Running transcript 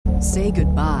Say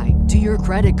goodbye to your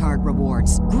credit card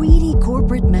rewards. Greedy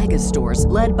corporate mega stores,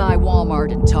 led by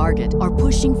Walmart and Target, are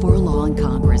pushing for a law in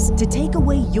Congress to take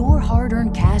away your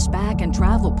hard-earned cash back and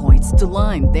travel points to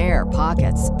line their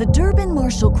pockets. The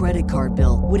Durbin-Marshall credit card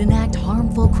bill would enact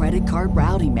harmful credit card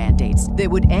routing mandates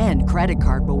that would end credit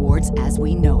card rewards as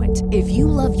we know it. If you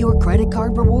love your credit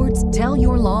card rewards, tell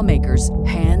your lawmakers,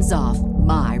 hands off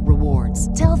my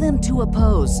rewards. Tell them to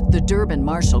oppose the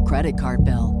Durbin-Marshall credit card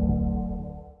bill.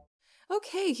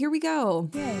 Okay, here we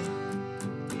go. Yay.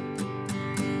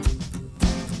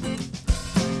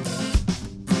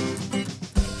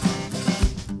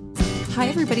 Hi,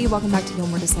 everybody. Welcome back to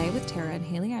Gilmore to Say with Tara and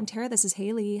Haley. I'm Tara. This is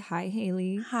Haley. Hi,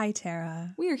 Haley. Hi,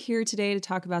 Tara. We are here today to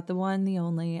talk about the one, the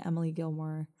only Emily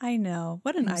Gilmore. I know.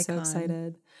 What an I'm icon. so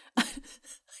excited. I have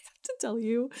to tell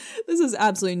you, this has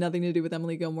absolutely nothing to do with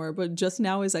Emily Gilmore, but just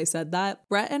now as I said that,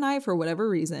 Brett and I, for whatever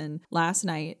reason, last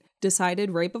night decided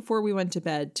right before we went to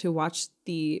bed to watch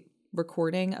the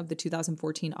recording of the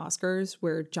 2014 Oscars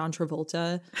where John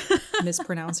Travolta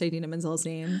mispronounced Idina Menzel's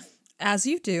name. As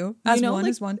you do. As one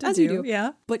is one to do.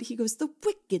 Yeah. But he goes, the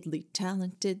wickedly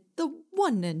talented, the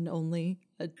one and only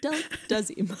Adele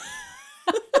Dazeem.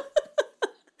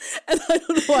 And I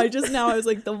don't know why, just now I was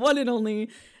like, the one and only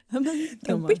Emily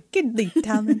Gilmore. The wickedly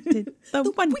talented, the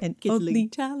one and wickedly only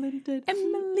talented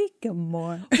Emily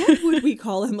Gilmore. What would we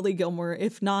call Emily Gilmore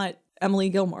if not Emily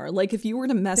Gilmore? Like if you were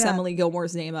to mess Yeah. Emily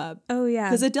Gilmore's name up. Oh, yeah.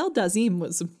 Because Adele Dazeem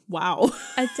was, wow.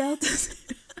 Adele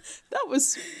That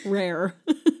was rare.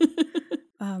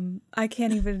 I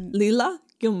can't even. Lila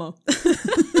Gilmore. I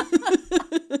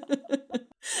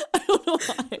don't know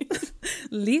why.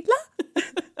 Lila?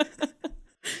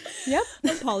 Yep.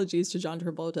 Apologies to John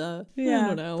Travolta. Yeah. I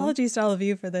don't know. Apologies to all of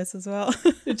you for this as well.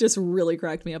 It just really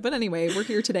cracked me up. But anyway, we're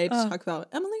here today to talk about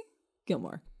Emily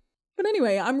Gilmore. But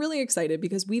anyway, I'm really excited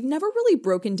because we've never really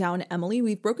broken down Emily.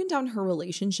 We've broken down her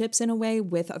relationships in a way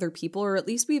with other people, or at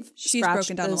least she's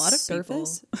broken down a lot of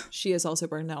surface. She has also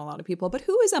broken down a lot of people. But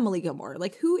who is Emily Gilmore?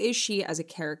 Like, who is she as a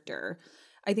character?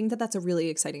 I think that that's a really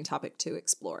exciting topic to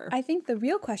explore. I think the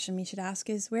real question we should ask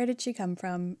is, where did she come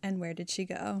from and where did she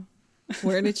go?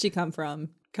 Where did she come from?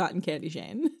 Cotton Candy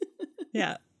Shane.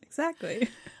 Yeah, exactly.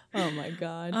 Oh my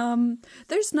God.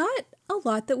 There's not a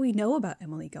lot that we know about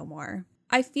Emily Gilmore.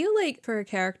 I feel like for a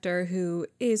character who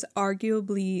is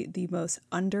arguably the most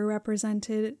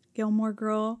underrepresented Gilmore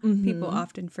Girl, people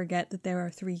often forget that there are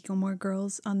 3 Gilmore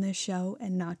Girls on this show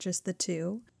and not just the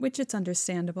 2, which it's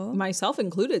understandable. Myself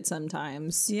included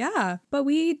sometimes. Yeah, but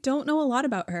we don't know a lot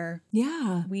about her.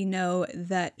 Yeah. We know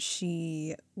that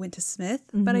she went to Smith,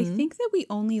 but I think that we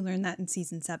only learned that in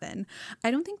season 7.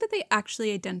 I don't think that they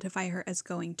actually identify her as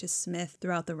going to Smith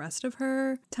throughout the rest of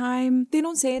her time. They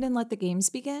don't say it in Let the Games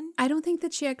Begin? I don't think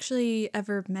that she actually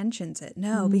ever mentions it,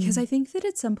 no, because I think that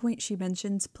at some point she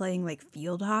mentions playing like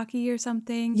field hockey or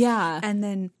something. Yeah. And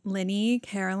then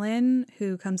Carolyn,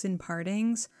 who comes in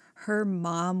partings, her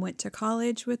mom went to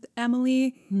college with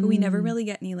Emily, but we never really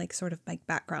get any like sort of like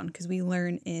background because we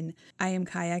learn in I Am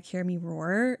Kayak, Hear Me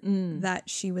Roar that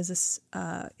she was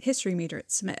a history major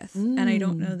at Smith. And I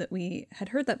don't know that we had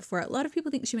heard that before. A lot of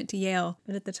people think she went to Yale,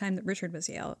 but at the time that Richard was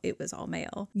Yale, it was all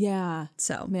male. Yeah.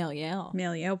 So Male Yale.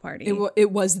 male Yale party.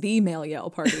 It was the male Yale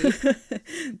party.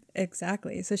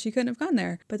 Exactly. So she couldn't have gone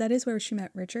there. But that is where she met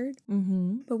Richard.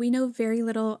 But we know very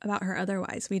little about her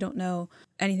otherwise. We don't know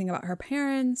anything about her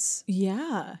parents.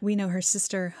 Yeah. We know her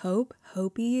sister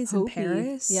Hopi is in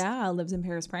Paris. Yeah, lives in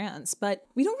Paris, France. But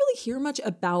we don't really hear much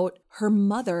about her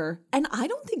mother. And I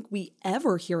don't think we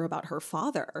ever hear about her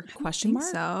father. Question mark?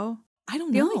 So I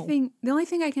don't know. The only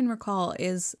thing I can recall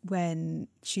is when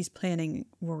she's planning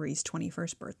Rory's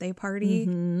 21st birthday party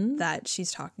that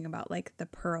she's talking about like the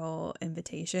pearl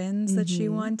invitations that she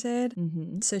wanted.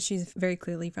 So she's very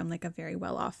clearly from like a very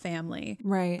well-off family.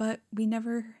 Right. But we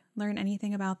never learn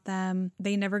anything about them.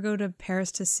 They never go to Paris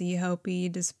to see Hopi,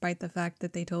 despite the fact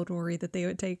that they told Rory that they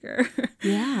would take her.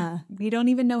 Yeah. We don't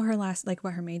even know her last, like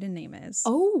what her maiden name is.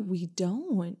 Oh, we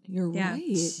don't. You're right.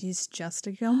 She's just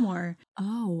a Gilmore.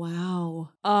 Oh,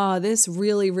 wow. Oh, this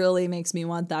really, really makes me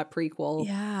want that prequel.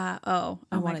 Yeah. Oh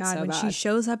my want it God. so When she bad.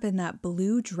 shows up in that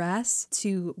blue dress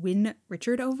to win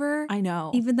Richard over. I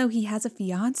know. Even though he has a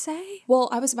fiance. Well,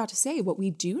 I was about to say what we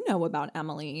do know about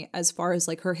Emily as far as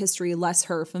like her history, less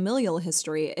her familial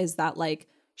history, is that like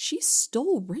she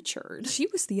stole Richard. She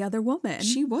was the other woman.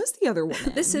 She was the other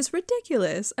woman. This is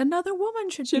ridiculous. Another woman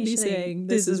should be saying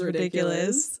this is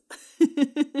ridiculous.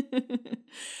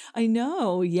 I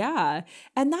know. Yeah.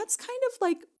 And that's kind of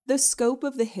like the scope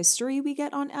of the history we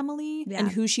get on Emily and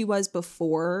who she was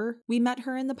before we met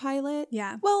her in the pilot.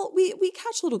 Yeah. Well, we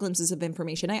catch little glimpses of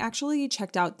information. I actually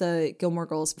checked out the Gilmore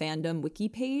Girls fandom wiki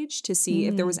page to see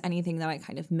if there was anything that I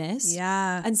kind of missed.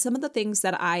 Yeah. And some of the things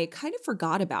that I kind of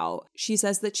forgot about. She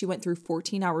says that she went through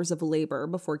 14 hours of labor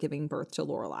before giving birth to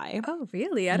Lorelai. Oh,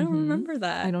 really? I don't remember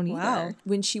that. I don't either. Wow.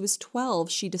 When she was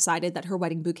 12, she decided that her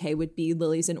wedding bouquet would be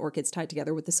lilies and orchids tied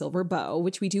together with a silver bow,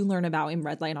 which we do learn about in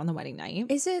Red Light on the Wedding Night.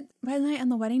 Is it Red Light on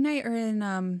the Wedding Night or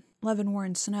in Love and War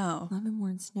and Snow? Love and War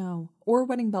and Snow. Or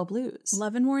Wedding Bell Blues.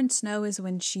 Love and War and Snow is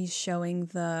when she's showing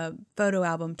the photo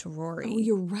album to Rory. Oh,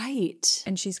 you're right.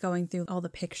 And she's going through all the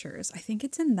pictures. I think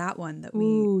it's in that one that we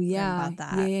learn about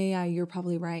that. Yeah, you're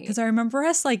probably right. Because I remember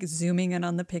us like zooming in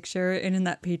on the picture and in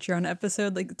that Patreon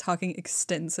episode, like talking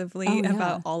extensively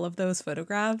about all of those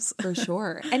photographs. For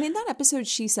sure. And in that episode,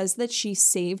 she says that she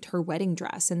saved her wedding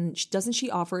dress. And doesn't she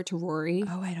offer it to Rory?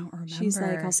 Oh, I don't remember. She's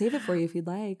like, I'll save it for you if you'd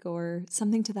like, or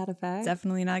something to that effect.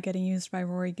 Definitely not getting used by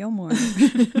Rory Gilmore.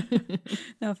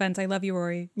 No offense. I love you,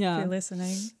 Rory. Yeah. If you're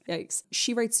listening. Yikes.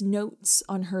 She writes notes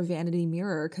on her vanity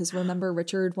mirror because remember,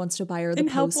 Richard wants to buy her the And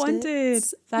Help Post-its. Wanted.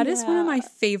 That is one of my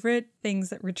favorite things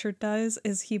that Richard does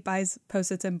is he buys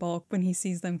Post-its in bulk when he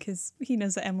sees them because he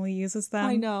knows that Emily uses them.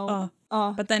 I know.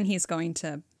 But then he's going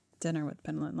to dinner with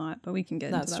Penland Lot, but we can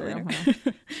get into that later.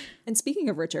 And speaking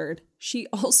of Richard, she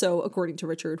also, according to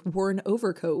Richard, wore an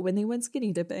overcoat when they went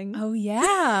skinny dipping. Oh,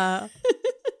 yeah.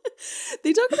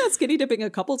 They talk about skinny dipping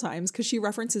a couple times because she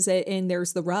references it in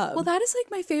There's the Rub. Well, that is like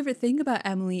my favorite thing about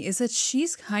Emily is that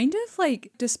she's kind of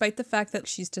like, despite the fact that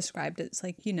she's described as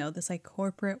like, you know, this like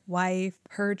corporate wife,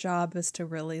 her job is to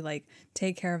really like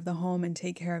take care of the home and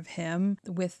take care of him.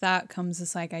 With that comes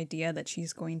this like idea that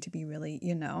she's going to be really,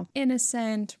 you know,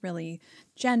 innocent, really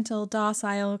gentle,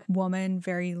 docile woman,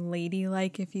 very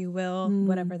ladylike, if you will,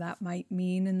 whatever that might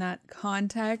mean in that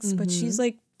context. But she's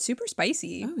like super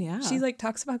spicy. Oh, yeah. She like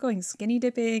talks about going skinny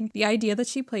dipping. The idea that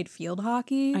she played field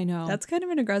hockey. I know. That's kind of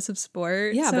an aggressive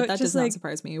sport. Yeah, so but that just, does not like,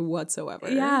 surprise me whatsoever.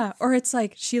 yeah. Or it's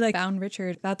like she like found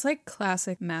Richard. That's like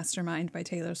classic Mastermind by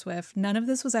Taylor Swift. None of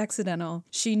this was accidental.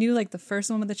 She knew like the first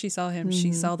moment that she saw him,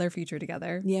 she saw their future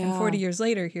together. Yeah. And 40 years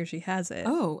later, here she has it.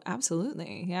 Oh,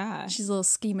 absolutely. Yeah. She's a little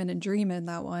scheming and dreaming,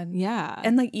 that one. Yeah.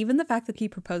 And like even the fact that he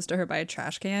proposed to her by a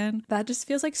trash can, that just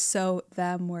feels like so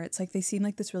them, where it's like they seem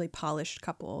like this really polished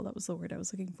couple. That was the word I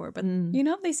was looking for. But you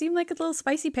know, they seem like a little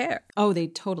spicy pair. Oh, they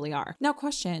totally are. Now,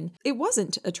 question. It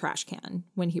wasn't a trash can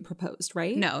when he proposed,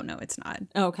 right? No, it's not.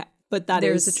 Okay. But that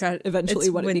There's is a eventually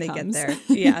what when it becomes. they get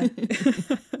there. Yeah.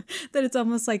 That it's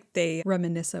almost like they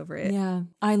reminisce over it. Yeah.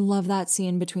 I love that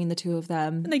scene between the two of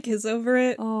them. And they kiss over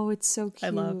it. Oh, it's so cute. I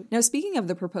love. Now, speaking of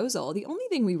the proposal, the only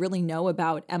thing we really know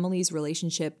about Emily's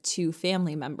relationship to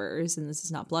family members, and this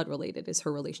is not blood related, is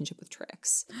her relationship with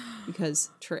Trix. Because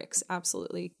Trix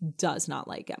absolutely does not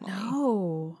like Emily.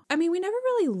 No. I mean, we never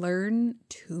really learn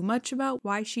too much about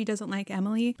why she doesn't like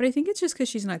Emily, but I think it's just because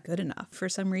she's not good enough. For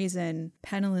some reason,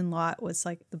 Penland Lot was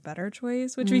like the better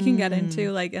choice, which we can get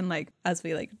into, like, and like, as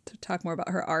we like to talk more about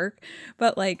her arc.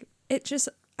 But like, it just,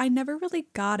 I never really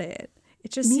got it.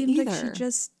 It just seemed like she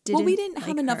just didn't. Well, we didn't like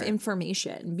have enough her.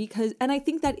 information because, and I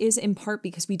think that is in part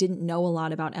because we didn't know a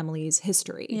lot about Emily's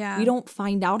history. Yeah. We don't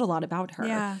find out a lot about her.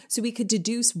 Yeah. So we could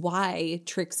deduce why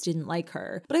Trix didn't like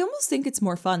her. But I almost think it's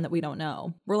more fun that we don't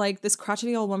know. We're like, this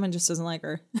crotchety old woman just doesn't like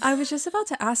her. I was just about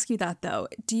to ask you that though.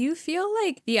 Do you feel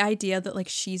like the idea that like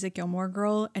she's a Gilmore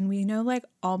Girl and we know like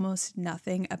almost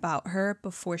nothing about her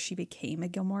before she became a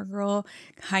Gilmore Girl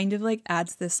kind of like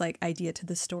adds this like idea to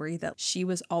the story that she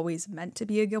was always meant to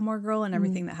be a Gilmore Girl and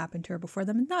everything that happened to her before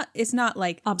them? It's not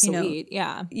like Obsolete, you know,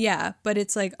 yeah. Yeah, but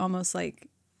it's like almost like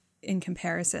in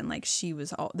comparison, like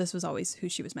this was always who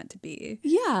she was meant to be.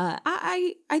 Yeah,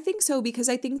 I think so, because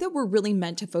I think that we're really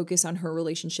meant to focus on her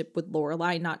relationship with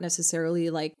Lorelai, not necessarily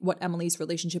like what Emily's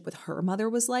relationship with her mother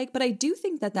was like. But I do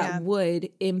think that would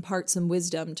impart some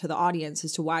wisdom to the audience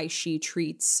as to why she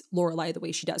treats Lorelai the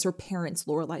way she does, or parents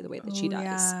Lorelai the way that she does.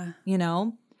 Yeah. You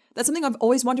know? That's something I've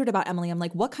always wondered about Emily. I'm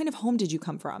like, what kind of home did you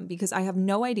come from? Because I have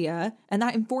no idea. And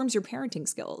that informs your parenting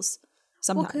skills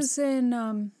sometimes. Well, because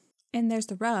in There's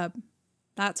the Rub,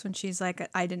 that's when she's like,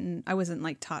 I wasn't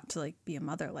like taught to like be a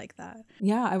mother like that.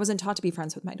 Yeah, I wasn't taught to be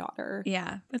friends with my daughter.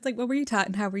 Yeah. It's like, what were you taught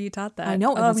and how were you taught that? I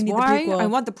know. Oh, we need the prequel. I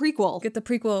want the prequel. Get the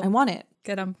prequel. I want it.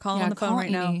 Get them. Call on the phone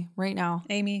right Amy now. Right now.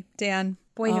 Amy, Dan,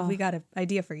 boy, have we got an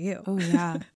idea for you. Oh,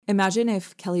 yeah. Imagine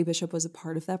if Kelly Bishop was a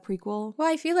part of that prequel. Well,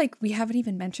 I feel like we haven't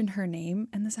even mentioned her name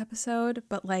in this episode,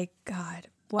 but like, God,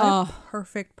 What a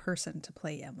perfect person to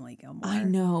play Emily Gilmore. I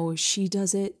know. She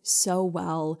does it so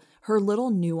well. Her little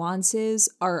nuances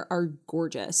are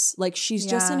gorgeous. Like, she's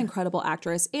just an incredible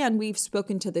actress. And we've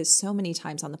spoken to this so many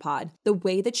times on the pod. The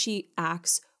way that she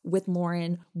acts with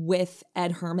Lauren, with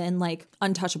Ed Herman, like,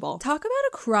 untouchable. Talk about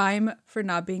a crime for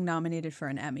not being nominated for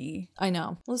an Emmy. I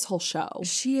know. This whole show.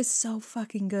 She is so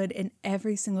fucking good in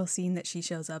every single scene that she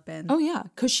shows up in. Oh, yeah.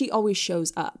 Because she always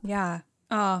shows up. Yeah.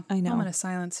 Oh, I know. I'm in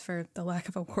silence for the lack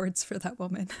of awards for that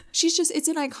woman. It's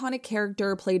an iconic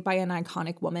character played by an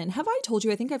iconic woman. Have I told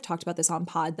you, I think I've talked about this on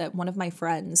pod, that one of my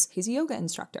friends, he's a yoga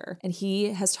instructor and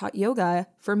he has taught yoga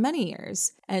for many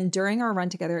years. And during our run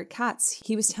together at Cats,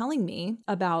 he was telling me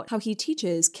about how he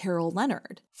teaches Carol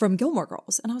Leonard from Gilmore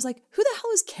Girls. And I was like, who the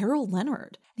hell is Carol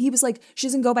Leonard? And he was like, she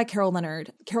doesn't go by Carol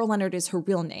Leonard. Carol Leonard is her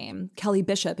real name. Kelly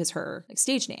Bishop is her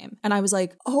stage name. And I was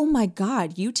like, oh my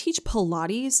God, you teach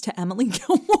Pilates to Emily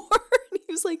Gilmore? And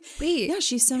he was like, wait, yeah,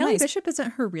 she's so Kelly nice. Bishop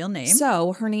isn't her real name.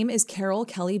 So her name is Carol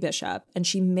Kelly Bishop, and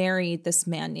she married this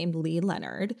man named Lee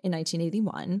Leonard in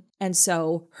 1981. And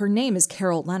so her name is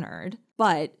Carol Leonard,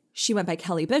 but she went by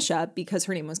Kelly Bishop because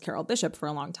her name was Carol Bishop for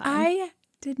a long time. I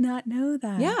did not know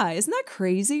that. Yeah, isn't that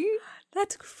crazy?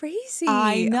 That's crazy.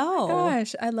 I know. Oh my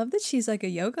gosh, I love that she's like a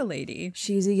yoga lady.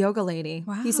 She's a yoga lady.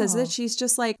 Wow. He says that she's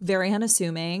just like very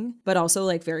unassuming, but also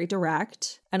like very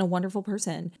direct and a wonderful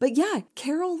person. But yeah,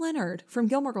 Carol Leonard from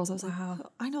Gilmore Girls. I was like,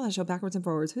 oh, I know that show backwards and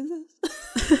forwards. Who's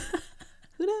this?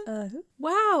 Who dat?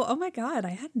 Wow. Oh my God.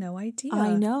 I had no idea.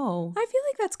 I know. I feel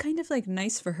like that's kind of like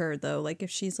nice for her though. Like if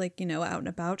she's like, out and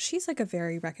about, she's like a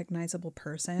very recognizable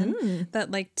person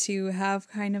that like to have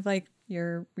kind of like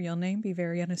your real name be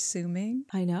very unassuming.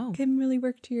 I know. Can really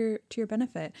work to your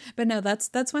benefit. But no,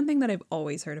 that's one thing that I've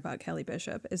always heard about Kelly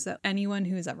Bishop is that anyone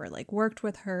who's ever like worked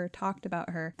with her, talked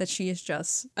about her, that she is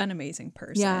just an amazing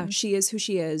person. Yeah, she is who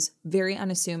she is. Very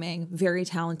unassuming, very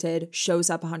talented, shows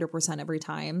up 100% every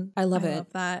time. I love it. I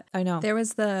love that. I know. There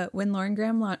was when Lauren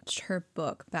Graham launched her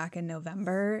book back in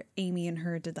November, Amy and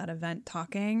her did that event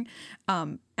talking.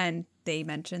 And they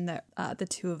mentioned that the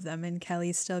two of them and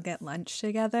Kelly still get lunch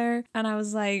together. And I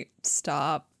was like,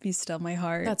 stop, be still my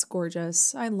heart. That's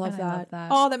gorgeous. I love that. I love that.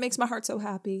 Oh, that makes my heart so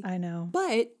happy. I know.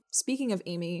 But speaking of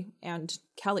Amy and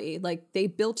Kelly, like they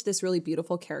built this really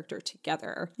beautiful character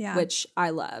together, which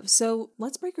I love. So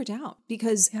let's break her down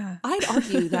because I'd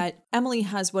argue that Emily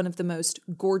has one of the most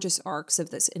gorgeous arcs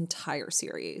of this entire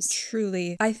series.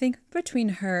 Truly. I think between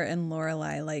her and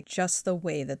Lorelai, like just the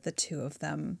way that the two of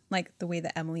them, like the way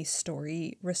that Emily's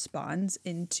story responds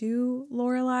into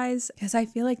Lorelai's, because I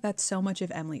feel like that's so much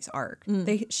of Emily's arc.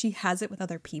 She has it with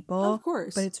other people. Of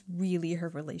course. But it's really her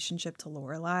relationship to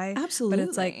Lorelai. Absolutely. But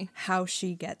it's like how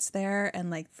she gets there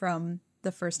and like from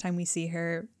the first time we see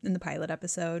her in the pilot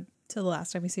episode to the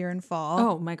last time we see her in fall.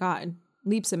 Oh my God.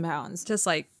 Leaps and bounds. Just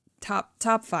like top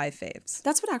 5 faves.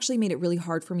 That's what actually made it really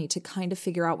hard for me to kind of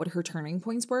figure out what her turning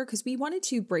points were because we wanted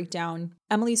to break down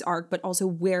Emily's arc, but also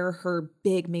where her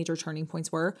big major turning points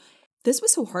were. This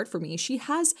was so hard for me.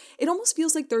 It almost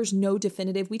feels like there's no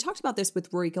definitive. We talked about this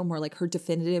with Rory Gilmore, like her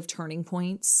definitive turning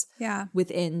points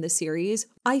within the series.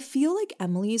 I feel like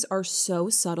Emily's are so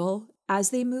subtle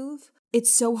as they move.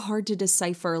 It's so hard to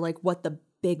decipher like what the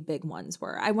big ones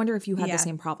were. I wonder if you had the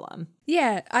same problem.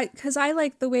 Yeah, because I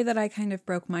like the way that I kind of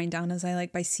broke mine down as I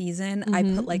like by season. I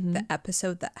put like the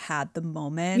episode that had the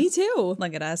moment. Me too.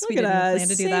 Look at us. We didn't plan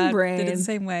to do that. Brain. Did it the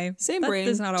same way. Same brain.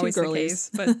 That's not always the case,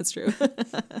 but that's true.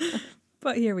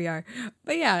 But here we are.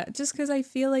 But yeah, just because I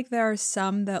feel like there are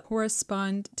some that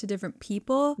correspond to different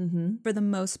people. For the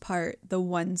most part, the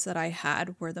ones that I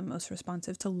had were the most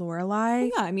responsive to Lorelai.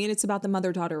 Yeah, I mean, it's about the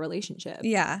mother-daughter relationship.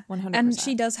 Yeah. 100%. And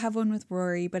she does have one with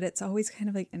Rory, but it's always kind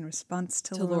of like in response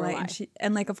to Lorelai.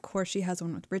 And like, of course, she has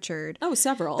one with Richard. Oh,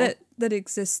 several. That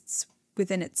exists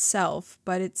within itself,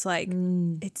 but it's like,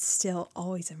 it's still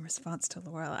always in response to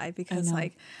Lorelai because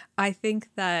like, I think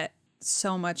that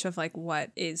so much of like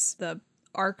what is the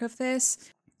arc of this,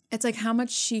 it's like how much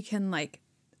she can like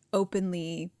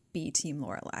openly be Team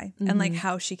Lorelai and like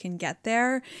how she can get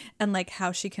there and like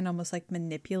how she can almost like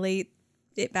manipulate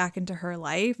it back into her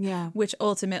life, which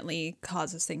ultimately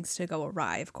causes things to go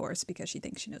awry, of course, because she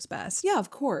thinks she knows best. Yeah, of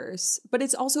course. But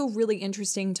it's also really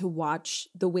interesting to watch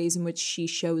the ways in which she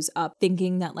shows up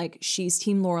thinking that like she's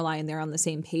Team Lorelai and they're on the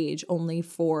same page only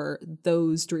for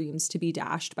those dreams to be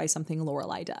dashed by something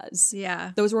Lorelai does.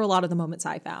 Yeah. Those were a lot of the moments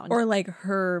I found. Or like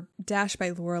her dashed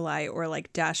by Lorelai or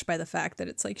like dashed by the fact that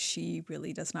it's like she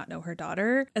really does not know her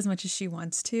daughter as much as she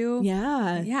wants to.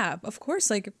 Yeah. Yeah, of course,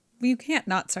 like we can't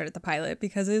not start at the pilot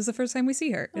because it is the first time we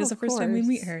see her. It is the first time we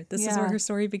meet her. This is where her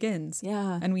story begins.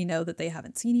 Yeah. And we know that they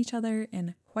haven't seen each other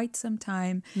in quite some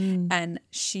time. And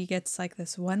she gets like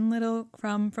this one little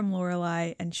crumb from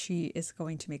Lorelai and she is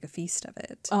going to make a feast of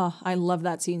it. Oh, I love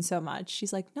that scene so much.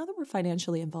 She's like, now that we're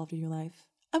financially involved in your life,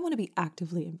 I want to be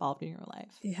actively involved in your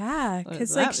life. Yeah, What because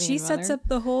does like that she mean, sets Mother? up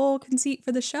the whole conceit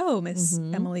for the show. Miss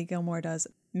Emily Gilmore does.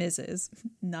 Mrs.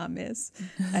 Not Miss,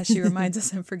 as she reminds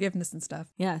us in Forgiveness and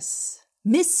stuff. Yes.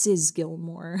 Mrs.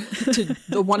 Gilmore to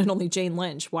the one and only Jane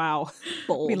Lynch. Wow.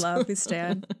 Bold. We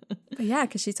stand. But yeah,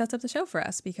 because she sets up the show for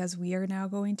us because we are now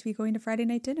going to be going to Friday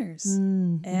night dinners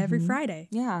every Friday.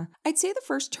 Yeah. I'd say the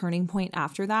first turning point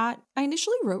after that, I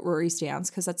initially wrote Rory's dance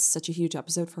because that's such a huge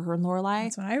episode for her and Lorelai.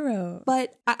 That's what I wrote.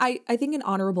 But I think an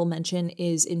honorable mention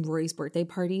is in Rory's birthday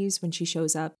parties when she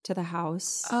shows up to the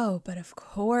house. Oh, but of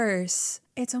course.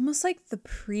 It's almost like the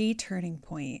pre-turning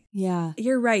point. Yeah.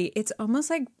 You're right. It's almost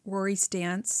like Rory's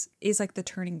dance is like the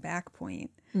turning back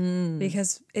point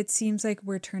because it seems like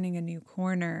we're turning a new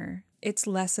corner. It's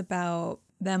less about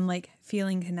them like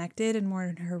feeling connected and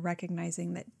more her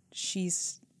recognizing that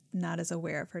she's not as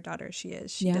aware of her daughter as she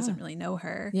is. She doesn't really know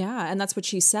her. Yeah. And that's what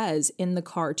she says in the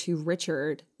car to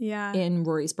Richard in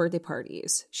Rory's birthday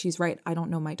parties. She's right. I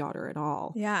don't know my daughter at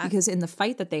all. Yeah. Because in the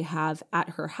fight that they have at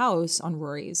her house on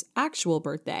Rory's actual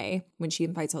birthday, when she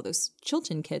invites all those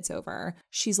Chilton kids over,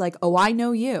 she's like, oh, I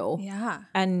know you. Yeah.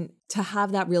 And to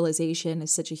have that realization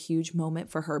is such a huge moment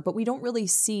for her. But we don't really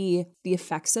see the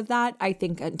effects of that, I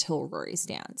think, until Rory's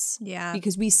dance. Yeah.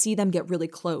 Because we see them get really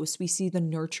close. We see the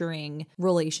nurturing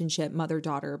relationship,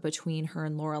 mother-daughter, between her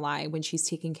and Lorelai when she's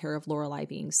taking care of Lorelai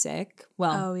being sick.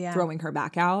 Well, throwing her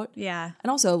back out. Yeah.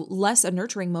 And also less a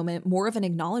nurturing moment, more of an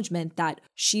acknowledgement that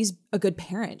she's a good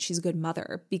parent. She's a good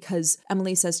mother because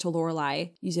Emily says to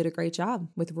Lorelai, you did a great job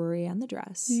with Rory and the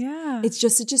dress. Yeah. It's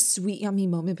just such a sweet, yummy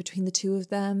moment between the two of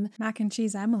them. Mac and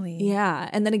cheese Emily. Yeah.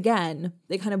 And then again,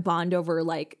 they kind of bond over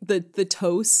like the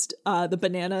toast, the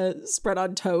banana spread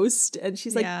on toast. And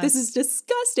she's like, this is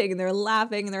disgusting. And they're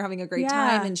laughing and they're having a great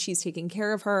time. And she's taking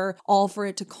care of her, all for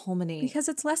it to culminate. Because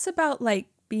it's less about like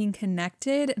being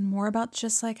connected and more about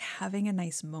just like having a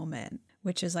nice moment,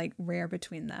 which is like rare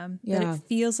between them. Yeah. That it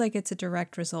feels like it's a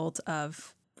direct result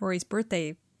of Rory's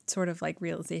birthday sort of like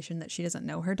realization that she doesn't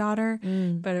know her daughter,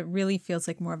 but it really feels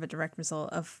like more of a direct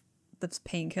result of the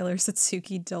painkillers that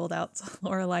Suki doled out to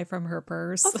Lorelai from her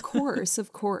purse. Of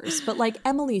course. But like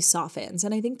Emily softens.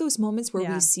 And I think those moments where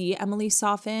we see Emily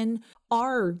soften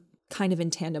are kind of in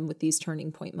tandem with these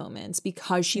turning point moments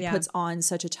because she puts on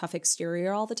such a tough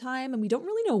exterior all the time. And we don't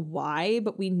really know why,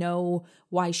 but we know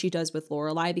why she does with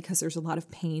Lorelai because there's a lot of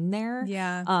pain there.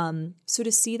 Yeah. So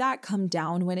to see that come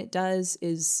down when it does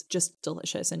is just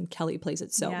delicious. And Kelly plays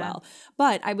it so well.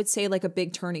 But I would say like a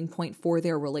big turning point for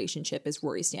their relationship is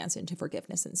Rory's dance into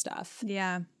forgiveness and stuff.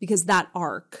 Yeah. Because that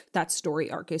arc, that story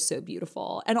arc is so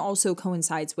beautiful and also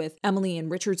coincides with Emily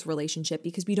and Richard's relationship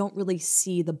because we don't really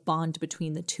see the bond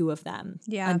between the two of them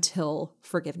until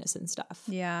forgiveness and stuff.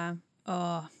 Yeah.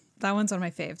 Oh, that one's one of my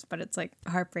faves, but it's like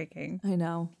heartbreaking. I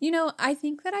know. You know, I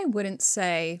think that I wouldn't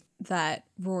say that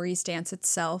Rory's dance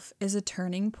itself is a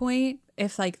turning point.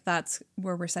 If like that's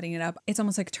where we're setting it up, it's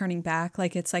almost like turning back.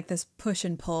 Like it's like this push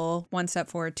and pull, 1 step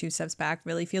forward, 2 steps back.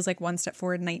 Really feels like 1 step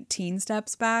forward, 19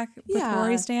 steps back with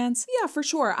Rory's dance. Yeah, for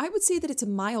sure. I would say that it's a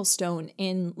milestone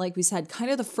in, like we said,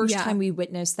 kind of the first time we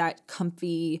witnessed that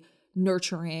comfy,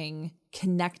 nurturing,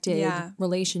 connected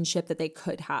relationship that they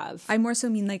could have. I more so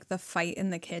mean like the fight in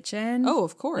the kitchen. Oh,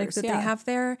 of course. Like that they have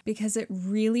there because it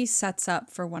really sets up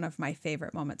for one of my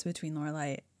favorite moments between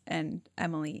Lorelai and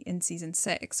Emily in season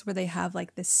 6 where they have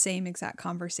like the same exact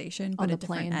conversation but a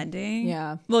different ending.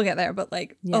 Yeah. We'll get there, but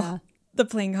like the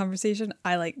plane conversation,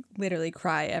 I like literally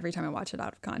cry every time I watch it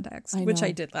out of context, which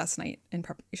I did last night in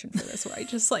preparation for this where I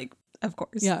just like of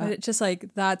course. Yeah. But it's just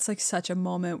like, that's like such a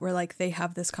moment where like they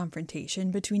have this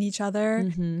confrontation between each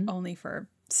other only for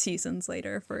seasons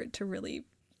later for it to really,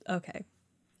 okay.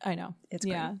 I know. It's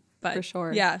great. Yeah, but for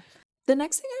sure. Yeah. The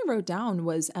next thing I wrote down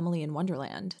was Emily in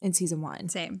Wonderland in season 1.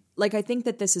 Same. Like, I think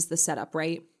that this is the setup,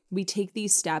 right? We take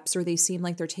these steps, or they seem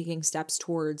like they're taking steps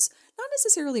towards not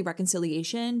necessarily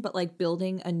reconciliation, but like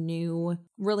building a new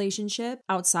relationship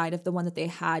outside of the one that they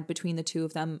had between the two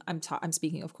of them. I'm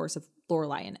speaking, of course, of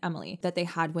Lorelai and Emily that they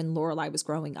had when Lorelai was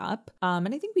growing up. And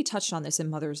I think we touched on this in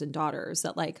Mothers and Daughters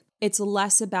that like it's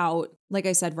less about like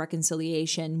I said,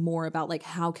 reconciliation, more about like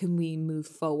how can we move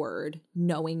forward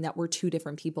knowing that we're two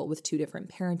different people with two different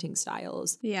parenting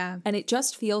styles. Yeah. And it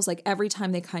just feels like every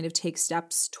time they kind of take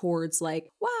steps towards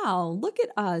like, wow, look at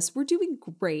us, we're doing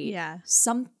great. Yeah.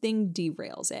 Something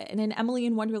derails it. And in Emily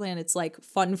in Wonderland, it's like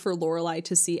fun for Lorelai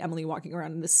to see Emily walking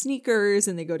around in the sneakers,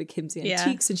 and they go to Kim's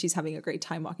Antiques and she's having a great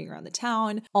time walking around the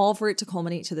town, all for it to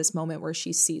culminate to this moment where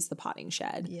she sees the potting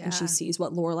shed and she sees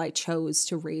what Lorelai chose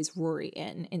to raise Rory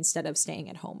in instead of staying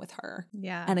at home with her.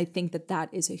 Yeah. And I think that that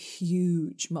is a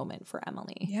huge moment for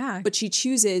Emily. Yeah. But she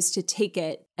chooses to take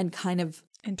it and kind of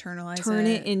turn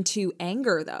it into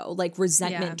anger, though, like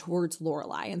resentment Yeah. towards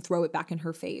Lorelai, and throw it back in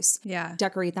her face. Yeah.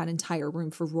 Decorate that entire room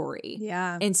for Rory.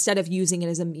 Yeah. Instead of using it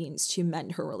as a means to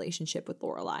mend her relationship with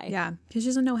Lorelai. Yeah, because she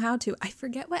doesn't know how to. I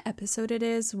forget what episode it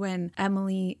is when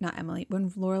when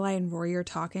Lorelai and Rory are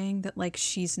talking that like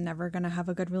she's never going to have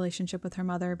a good relationship with her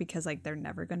mother because like they're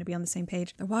never going to be on the same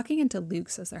page. They're walking into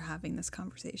Luke's as they're having this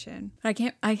conversation. I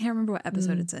can't remember what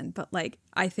episode it's in, but like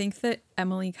I think that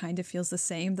Emily kind of feels the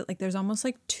same, that like there's almost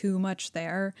like too much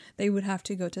there. They would have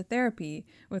to go to therapy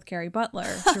with Carrie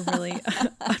Butler to really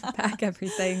unpack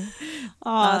everything.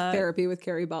 Therapy with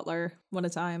Carrie Butler. What a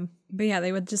time. But yeah,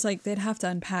 they would just like, they'd have to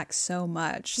unpack so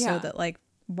much so that like,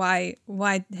 why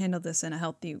handle this in a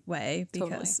healthy way?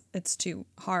 Because it's too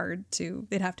hard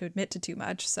they'd have to admit to too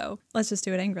much. So let's just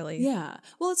do it angrily. Yeah.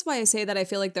 Well, that's why I say that I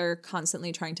feel like they're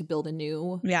constantly trying to build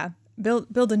anew. Yeah.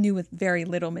 Build anew with very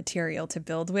little material to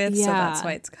build with. Yeah. So that's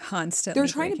why it's constantly They're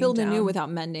trying to build breaking anew down. without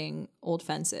mending old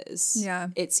fences. Yeah.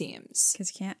 It seems.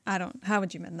 Because how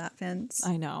would you mend that fence?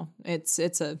 I know. It's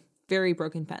a very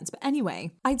broken fence. But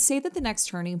anyway, I'd say that the next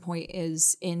turning point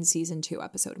is in season 2,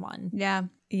 episode 1. Yeah.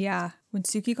 Yeah. When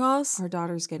Suki calls. Our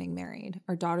daughter's getting married.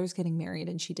 Our daughter's getting married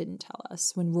and she didn't tell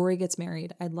us. When Rory gets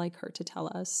married, I'd like her to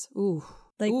tell us. Ooh.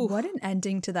 Like, what an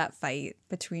ending to that fight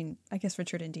between, I guess,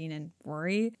 Richard and Dean and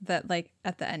Rory, that, like,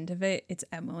 at the end of it, it's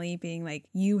Emily being like,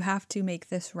 you have to make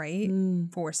this right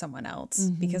for someone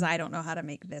else because I don't know how to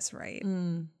make this right.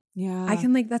 Yeah. I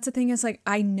can, like, that's the thing is, like,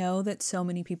 I know that so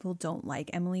many people don't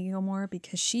like Emily Gilmore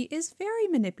because she is very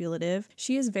manipulative.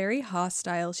 She is very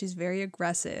hostile. She's very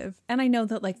aggressive. And I know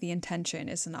that, like, the intention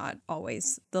is not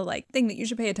always the, like, thing that you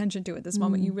should pay attention to at this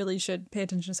moment. You really should pay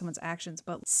attention to someone's actions.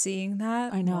 But seeing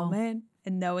that moment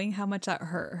and knowing how much that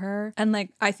hurt her. And like,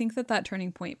 I think that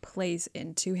turning point plays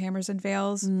into Hammers and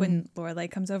Veils when Lorelai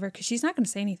comes over, because she's not going to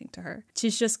say anything to her.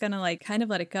 She's just going to like kind of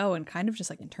let it go and kind of just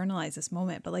like internalize this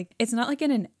moment. But like, it's not like in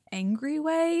an angry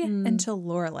way until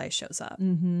Lorelai shows up,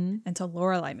 until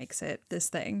Lorelai makes it this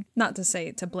thing. Not to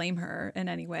say to blame her in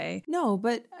any way. No,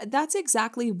 but that's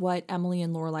exactly what Emily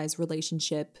and Lorelai's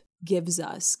relationship gives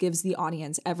the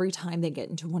audience every time they get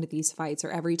into one of these fights,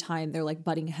 or every time they're like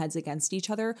butting heads against each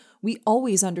other. We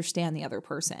always understand the other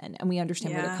person and we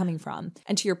understand where they're coming from.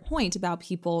 And to your point about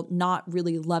people not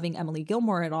really loving Emily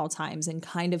Gilmore at all times and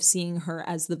kind of seeing her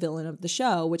as the villain of the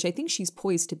show, which I think she's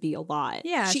poised to be a lot.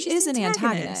 Yeah, she she's is an antagonist.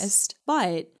 antagonist,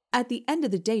 but at the end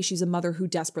of the day, she's a mother who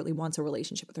desperately wants a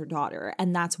relationship with her daughter.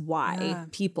 And that's why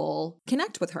people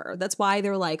connect with her. That's why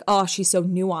they're like, oh, she's so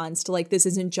nuanced. Like, this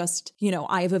isn't just, you know,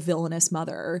 I have a villainous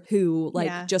mother who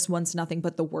like just wants nothing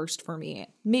but the worst for me.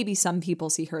 Maybe some people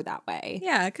see her that way.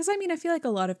 Yeah, because I mean, I feel like a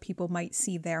lot of people might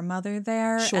see their mother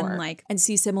there and like, and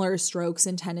see similar strokes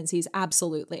and tendencies.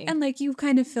 Absolutely. and like you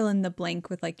kind of fill in the blank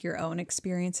with like your own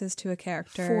experiences to a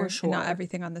character. For sure. And not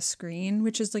everything on the screen,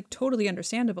 which is like totally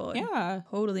understandable. Yeah.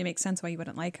 Totally makes sense why you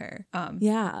wouldn't like her.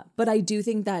 Yeah, but I do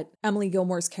think that Emily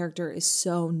Gilmore's character is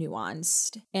so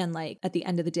nuanced, and like at the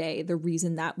end of the day, the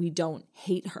reason that we don't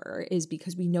hate her is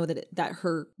because we know that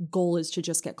her goal is to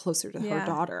just get closer to her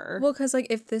daughter. Well, because like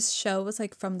if this show was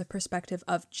like from the perspective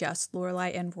of just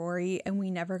Lorelai and Rory, and we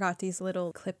never got these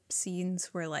little clip scenes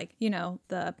where like, you know,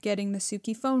 the getting the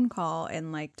Suki phone call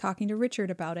and like talking to Richard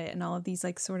about it, and all of these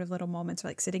like sort of little moments, or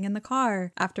like sitting in the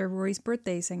car after Rory's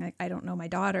birthday saying like, I don't know my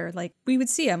daughter, like we would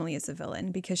see Emily as the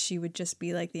villain because she would just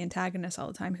be like the antagonist all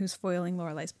the time who's foiling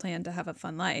Lorelai's plan to have a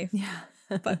fun life. Yeah.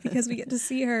 But because we get to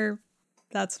see her,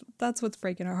 that's what's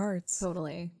breaking our hearts.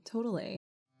 Totally.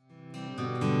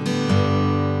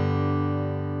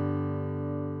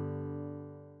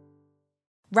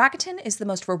 Rakuten is the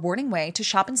most rewarding way to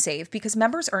shop and save because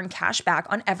members earn cash back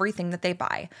on everything that they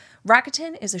buy.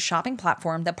 Rakuten is a shopping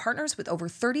platform that partners with over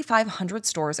 3,500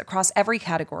 stores across every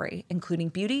category, including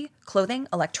beauty, clothing,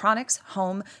 electronics,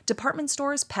 home, department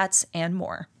stores, pets, and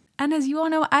more. And as you all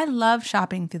know, I love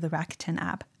shopping through the Rakuten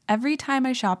app. Every time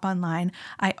I shop online,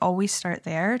 I always start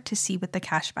there to see what the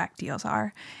cashback deals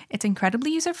are. It's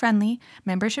incredibly user-friendly,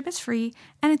 membership is free,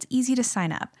 and it's easy to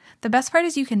sign up. The best part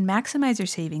is you can maximize your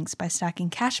savings by stacking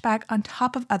cashback on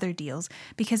top of other deals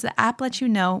because the app lets you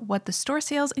know what the store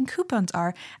sales and coupons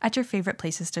are at your favorite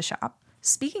places to shop.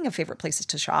 Speaking of favorite places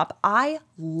to shop, I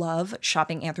love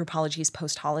shopping Anthropologie's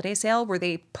post-holiday sale where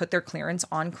they put their clearance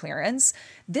on clearance.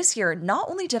 This year, not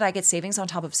only did I get savings on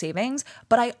top of savings,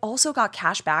 but I also got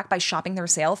cash back by shopping their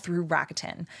sale through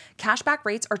Rakuten. Cashback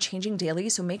rates are changing daily,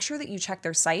 so make sure that you check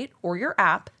their site or your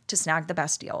app to snag the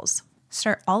best deals.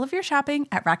 Start all of your shopping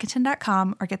at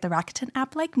Rakuten.com or get the Rakuten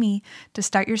app like me to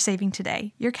start your saving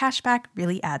today. Your cashback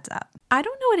really adds up. I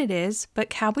don't know what it is, but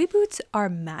cowboy boots are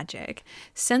magic.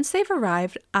 Since they've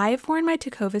arrived, I've worn my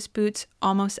Tecovas boots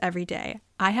almost every day.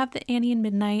 I have the Annie in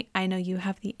Midnight. I know you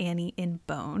have the Annie in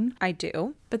Bone. I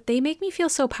do. But they make me feel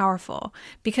so powerful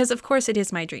because, of course, it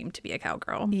is my dream to be a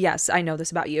cowgirl. Yes, I know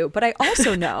this about you, but I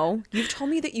also know you've told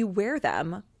me that you wear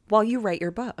them while you write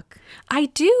your book. I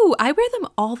do. I wear them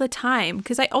all the time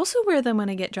because I also wear them when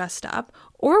I get dressed up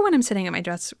or when I'm sitting at my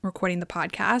desk recording the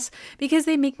podcast because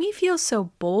they make me feel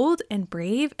so bold and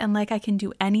brave and like I can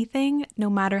do anything no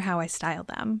matter how I style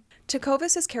them.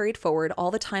 Tecovas has carried forward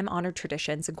all the time-honored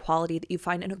traditions and quality that you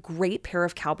find in a great pair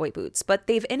of cowboy boots, but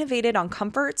they've innovated on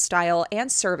comfort, style, and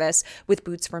service with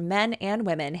boots for men and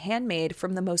women handmade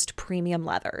from the most premium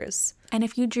leathers. And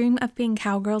if you dream of being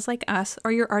cowgirls like us,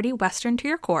 or you're already Western to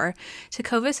your core,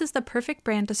 Tecovas is the perfect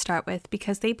brand to start with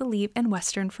because they believe in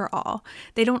Western for all.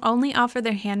 They don't only offer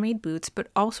their handmade boots, but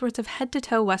all sorts of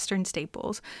head-to-toe Western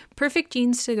staples. Perfect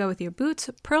jeans to go with your boots,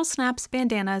 pearl snaps,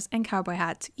 bandanas, and cowboy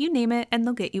hats. You name it, and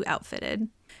they'll get you outfitted.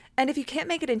 And if you can't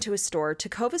make it into a store,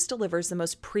 Tecovas delivers the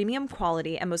most premium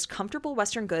quality and most comfortable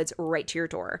Western goods right to your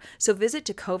door. So visit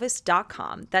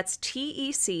tecovas.com. That's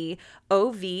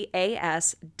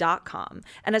TECOVAS.com.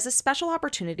 And as a special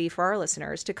opportunity for our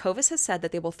listeners, Tecovas has said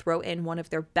that they will throw in one of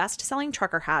their best-selling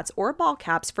trucker hats or ball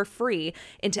caps for free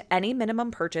into any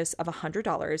minimum purchase of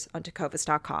 $100 on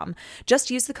tecovas.com. Just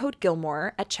use the code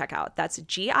Gilmore at checkout. That's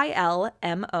GILMORE.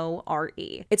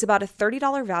 It's about a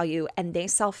 $30 value and they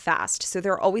sell fast, so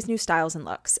they're always new styles and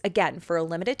looks. Again, for a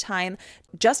limited time,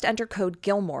 just enter code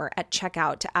Gilmore at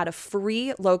checkout to add a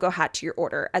free logo hat to your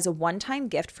order as a one-time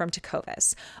gift from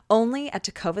Tecovas. Only at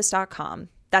tecovas.com.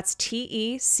 That's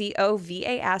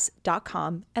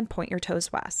TECOVAS.com and point your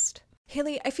toes west.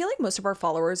 Haley, I feel like most of our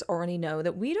followers already know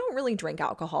that we don't really drink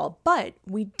alcohol, but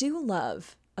we do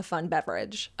love a fun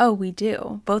beverage. Oh, we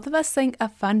do. Both of us think a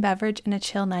fun beverage and a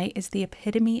chill night is the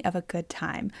epitome of a good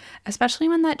time, especially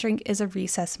when that drink is a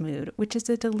recess mood, which is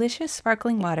a delicious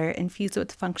sparkling water infused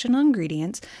with functional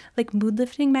ingredients like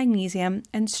mood-lifting magnesium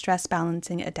and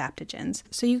stress-balancing adaptogens,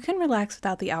 so you can relax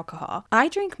without the alcohol. I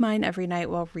drink mine every night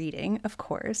while reading, of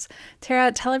course.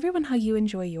 Tara, tell everyone how you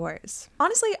enjoy yours.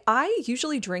 Honestly, I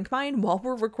usually drink mine while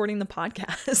we're recording the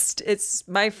podcast. It's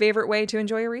my favorite way to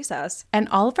enjoy a recess. And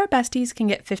all of our besties can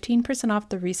get 15% off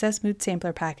the Recess Mood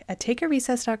Sampler Pack at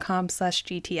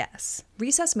takearecess.com/GTS.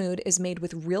 Recess Mood is made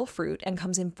with real fruit and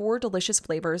comes in 4 delicious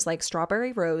flavors like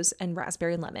strawberry rose and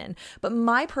raspberry lemon. But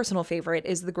my personal favorite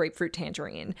is the grapefruit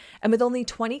tangerine. And with only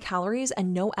 20 calories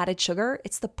and no added sugar,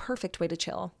 it's the perfect way to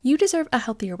chill. You deserve a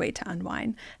healthier way to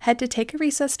unwind. Head to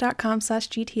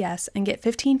takearecess.com/GTS and get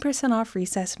 15% off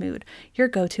Recess Mood, your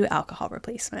go-to alcohol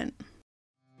replacement.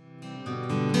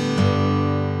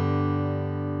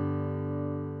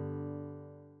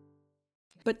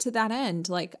 But to that end,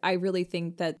 like, I really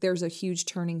think that there's a huge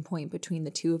turning point between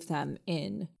the two of them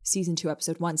in season 2,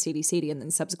 episode 1, Sadie Sadie, and then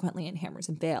subsequently in Hammers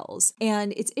and Veils.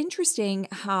 And it's interesting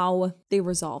how they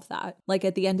resolve that. Like,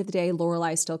 at the end of the day,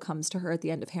 Lorelai still comes to her at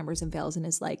the end of Hammers and Veils and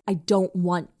is like, I don't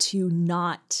want to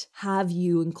not have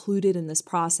you included in this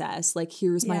process. Like,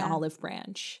 here's my olive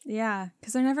branch. Yeah,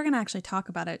 because they're never going to actually talk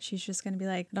about it. She's just going to be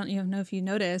like, I don't even know if you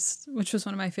noticed, which was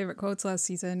one of my favorite quotes last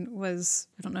season was,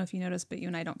 I don't know if you noticed, but you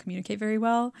and I don't communicate very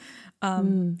well.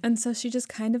 And so she just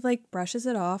kind of like brushes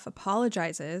it off,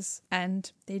 apologizes, and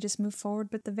they just move forward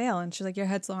with the veil. And she's like, your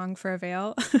head's long for a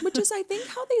veil. Which is, I think,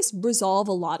 how they resolve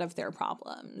a lot of their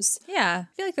problems. Yeah,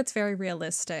 I feel like that's very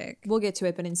realistic. We'll get to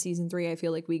it, but in season 3, I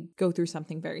feel like we go through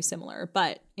something very similar.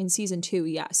 But in season 2,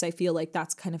 yes, I feel like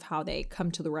that's kind of how they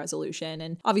come to the resolution.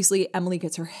 And obviously, Emily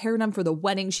gets her hair done for the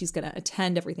wedding. She's going to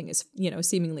attend. Everything is,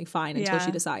 seemingly fine until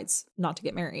she decides not to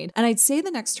get married. And I'd say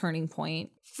the next turning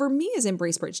point for me is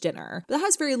Embrace Bridge dinner. But that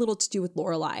has very little to do with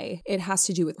Lorelai. It has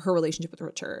to do with her relationship with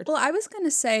Richard. Well, I was going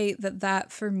to say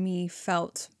that for me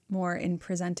felt more in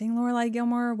presenting Lorelai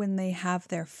Gilmore when they have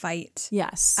their fight.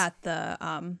 Yes. At the,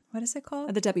 what is it called?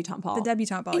 At the debutante ball. The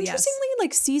debutante ball, Interestingly,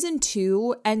 like season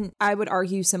 2, and I would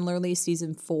argue similarly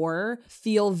season 4,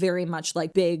 feel very much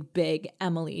like big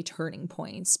Emily turning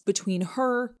points between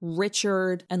her,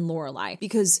 Richard, and Lorelai.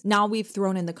 Because now we've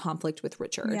thrown in the conflict with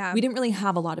Richard. Yeah. We didn't really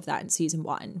have a lot of that in season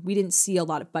 1. We didn't see a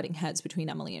lot of butting heads between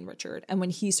Emily and Richard. And when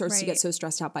he starts to get so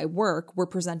stressed out by work, we're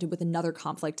presented with another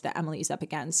conflict that Emily's up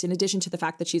against, in addition to the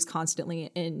fact that she's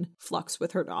constantly in flux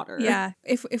with her daughter. Yeah.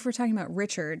 If we're talking about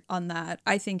Richard on that,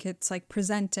 I think it's like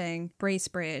presenting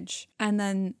Bracebridge, and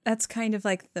then that's kind of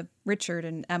like the Richard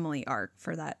and Emily arc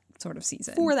for that sort of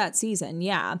season. For that season,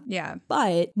 yeah. Yeah.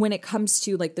 But when it comes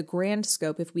to like the grand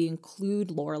scope, if we include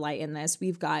Lorelai in this,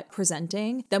 we've got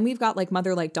presenting, then we've got like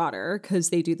mother like daughter,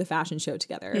 because they do the fashion show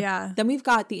together. Yeah. Then we've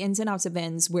got the ins and outs of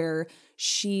ends where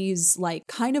she's like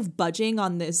kind of budging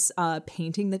on this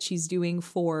painting that she's doing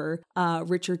for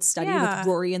Richard's study with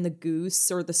Rory and the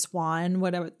goose, or the swan,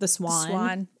 whatever, the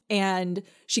swan. And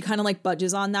she kind of like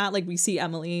budges on that. Like we see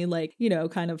Emily like, you know,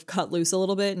 kind of cut loose a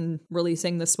little bit and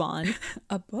releasing the swan.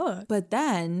 A book. But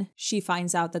then she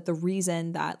finds out that the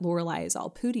reason that Lorelai is all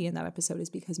pooty in that episode is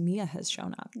because Mia has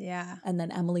shown up. Yeah. And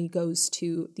then Emily goes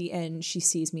to the inn. She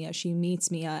sees Mia. She meets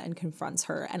Mia and confronts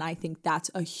her. And I think that's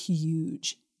a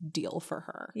huge deal for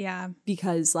her. Yeah.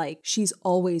 Because like she's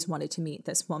always wanted to meet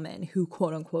this woman who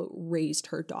quote unquote raised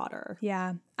her daughter.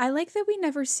 Yeah. I like that we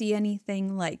never see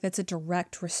anything like that's a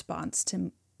direct response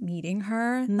to meeting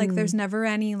her. Like there's never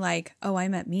any like, oh, I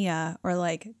met Mia, or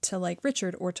like to like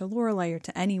Richard or to Lorelai or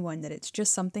to anyone, that it's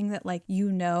just something that like,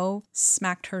 you know,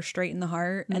 smacked her straight in the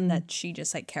heart, and that she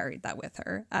just like carried that with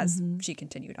her as she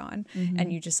continued on.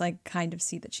 And you just like kind of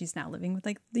see that she's now living with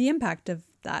like the impact of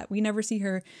that. We never see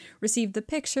her receive the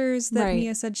pictures that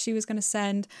Mia said she was going to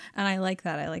send. And I like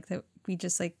that. I like that we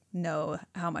just like know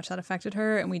how much that affected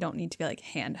her, and we don't need to be like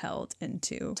handheld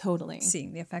into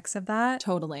seeing the effects of that.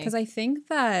 Because I think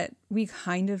that we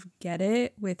kind of get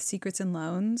it with Secrets and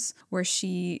Loans, where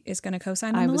she is going to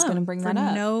co-sign on the loan. I was going to bring that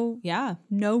up.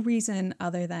 No reason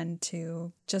other than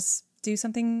to just do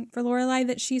something for Lorelai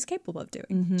that she's capable of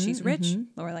doing. She's rich.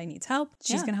 Lorelai needs help.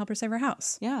 She's going to help her save her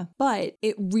house. Yeah. But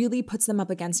it really puts them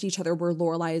up against each other, where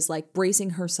Lorelai is like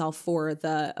bracing herself for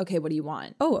the, okay, what do you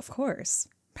want? Oh, of course.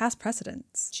 Past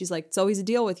precedents. She's like, it's always a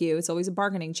deal with you. It's always a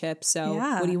bargaining chip. So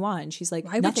what do you want? She's like,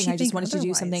 nothing. I just wanted to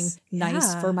do something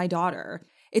nice for my daughter.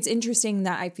 It's interesting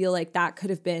that I feel like that could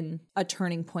have been a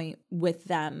turning point with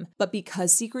them. But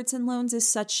because Secrets and Loans is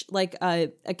such like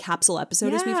a capsule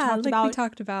episode, as we've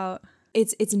talked about,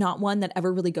 it's not one that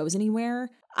ever really goes anywhere.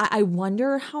 I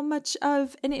wonder how much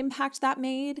of an impact that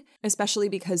made, especially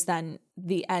because then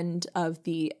the end of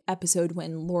the episode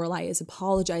when Lorelai is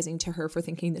apologizing to her for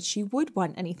thinking that she would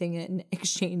want anything in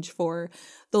exchange for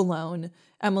the loan,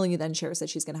 Emily then shares that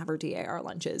she's going to have her DAR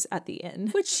lunches at the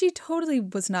inn. Which she totally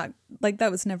was not, like that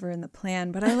was never in the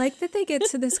plan. But I like that they get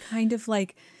to this kind of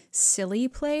like silly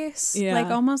place. Yeah.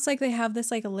 Like almost like they have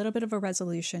this like a little bit of a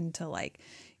resolution to like,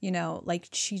 you know, like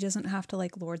she doesn't have to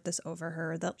like lord this over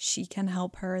her, that she can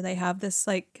help her. They have this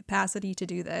like capacity to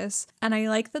do this. And I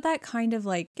like that that kind of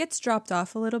like gets dropped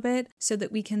off a little bit so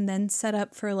that we can then set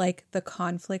up for like the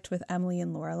conflict with Emily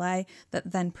and Lorelai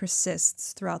that then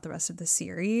persists throughout the rest of the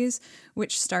series,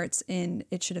 which starts in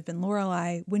It Should Have Been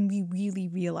Lorelai, when we really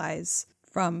realize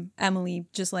from Emily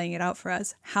just laying it out for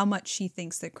us how much she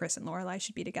thinks that Chris and Lorelai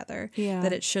should be together,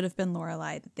 that it should have been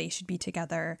Lorelai, that they should be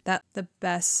together, that the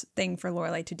best thing for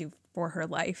Lorelai to do for her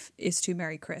life is to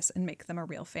marry Chris and make them a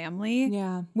real family.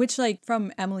 Yeah. Which like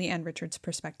from Emily and Richard's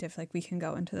perspective, like we can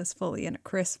go into this fully in a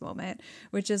Chris moment,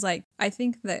 which is like, I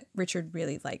think that Richard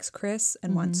really likes Chris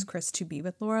and wants Chris to be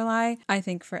with Lorelai. I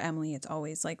think for Emily, it's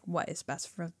always like, what is best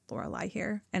for Lorelai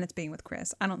here? And it's being with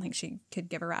Chris. I don't think she could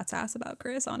give a rat's ass about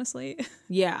Chris, honestly.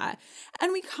 Yeah.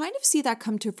 And we kind of see that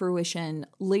come to fruition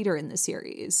later in the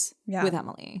series with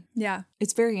Emily. Yeah.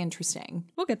 It's very interesting.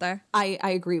 We'll get there. I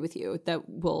agree with you that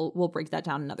we'll break that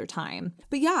down another time.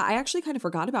 But yeah, I actually kind of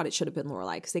forgot about It Should Have Been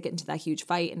Lorelai, because they get into that huge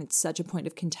fight and it's such a point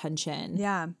of contention.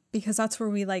 Yeah, because that's where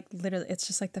we like literally, it's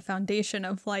just like the foundation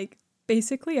of like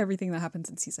basically everything that happens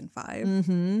in season 5.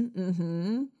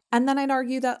 And then I'd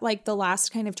argue that like the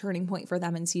last kind of turning point for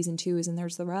them in season 2 is in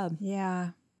There's the Rub.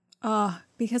 Yeah.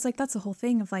 Because like that's the whole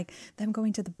thing of like them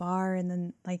going to the bar and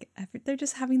then like they're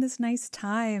just having this nice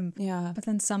time. Yeah. But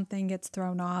then something gets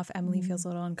thrown off. Emily feels a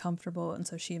little uncomfortable, and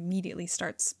so she immediately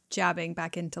starts jabbing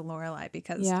back into Lorelai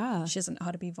because she doesn't know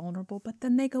how to be vulnerable. But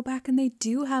then they go back and they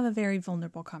do have a very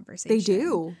vulnerable conversation. They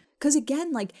do. Because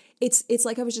again, like it's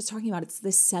like I was just talking about, it's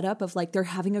this setup of like they're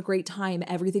having a great time,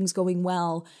 everything's going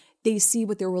well. they see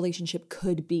what their relationship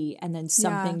could be, and then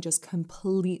something just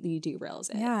completely derails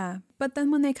it. Yeah. But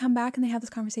then when they come back and they have this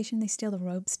conversation, they steal the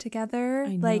robes together.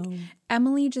 I Like, know.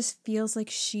 Emily just feels like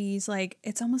she's like,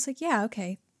 it's almost like, yeah,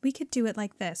 okay, we could do it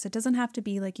like this. It doesn't have to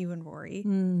be like you and Rory,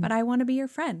 but I want to be your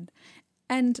friend.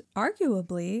 And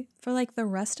arguably, for like the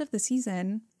rest of the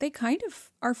season, they kind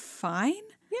of are fine.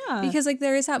 Yeah. Because like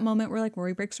there is that moment where like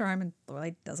Rory breaks her arm and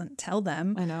Lorelai doesn't tell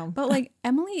them. I know. But like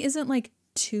Emily isn't like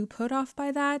too put off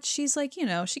by that. She's like, you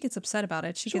know, she gets upset about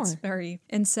it. She gets very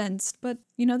incensed. But,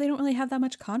 you know, they don't really have that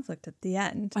much conflict at the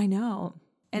end. I know.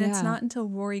 And it's not until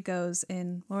Rory goes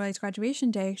in Lorelai's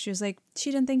graduation day, she was like,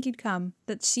 she didn't think you'd come.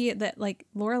 That like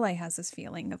Lorelai has this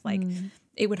feeling of like,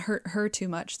 it would hurt her too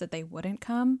much that they wouldn't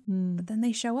come, but then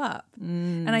they show up.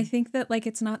 And I think that like,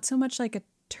 it's not so much like a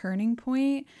turning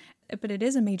point, but it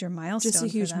is a major milestone. Just a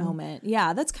huge moment.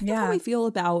 Yeah, that's kind of how I feel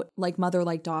about like mother,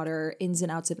 like daughter, ins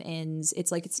and outs of ins.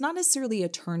 It's like, it's not necessarily a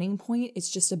turning point. It's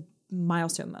just a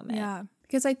milestone moment. Yeah.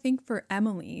 Because I think for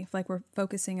Emily, like we're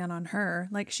focusing on her,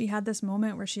 like she had this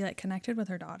moment where she like connected with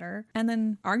her daughter. And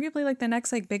then arguably like the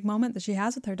next like big moment that she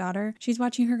has with her daughter, she's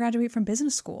watching her graduate from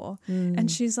business school. And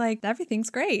she's like, everything's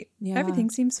great. Yeah. Everything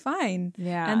seems fine.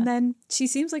 Yeah. And then she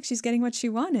seems like she's getting what she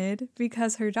wanted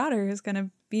because her daughter is going to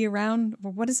be around.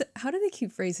 What is it? How do they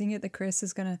keep phrasing it?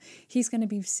 That he's going to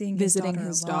be seeing Visiting his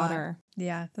his daughter. daughter.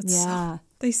 Yeah. That's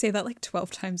they say that like 12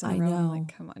 times in a row. know. I'm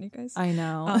like, come on, you guys. I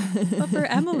know. But for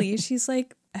Emily, she's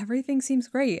like, everything seems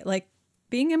great. Like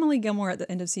being Emily Gilmore at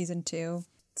the end of season 2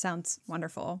 sounds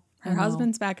wonderful. Her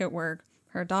husband's back at work.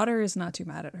 Her daughter is not too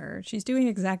mad at her. She's doing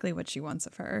exactly what she wants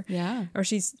of her. Yeah. Or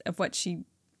she's of what she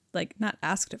like not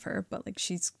asked of her, but like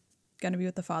she's going to be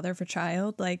with the father of a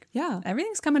child. Like, Yeah.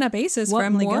 everything's coming up aces What for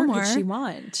Emily more Gilmore. could she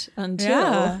want until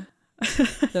Yeah.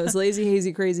 those lazy,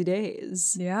 hazy, crazy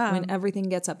days? Yeah. When everything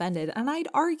gets upended. And I'd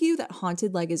argue that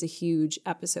Haunted Leg is a huge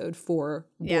episode for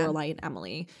Lorelai and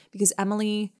Emily, because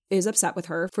Emily is upset with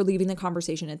her for leaving the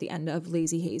conversation at the end of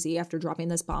Lazy Hazy after dropping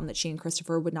this bomb that she and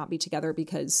Christopher would not be together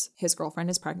because his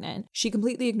girlfriend is pregnant. She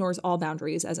completely ignores all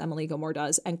boundaries, as Emily Gilmore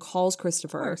does, and calls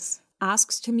Christopher.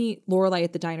 Asks to meet Lorelai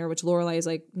at the diner, which Lorelai is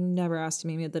like, never asked to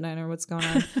meet me at the diner. What's going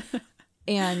on?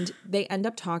 And they end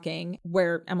up talking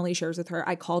where Emily shares with her,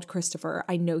 I called Christopher.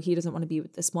 I know he doesn't want to be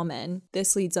with this woman.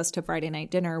 This leads us to Friday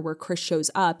night dinner where Chris shows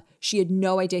up. She had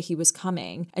no idea he was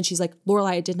coming. And she's like,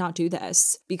 Lorelai, I did not do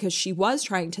this, because she was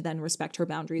trying to then respect her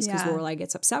boundaries because Lorelai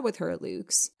gets upset with her at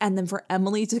Luke's. And then for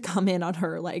Emily to come in on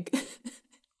her like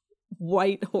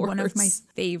white horse. One of my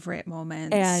favorite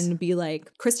moments. And be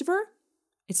like, Christopher,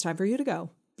 it's time for you to go.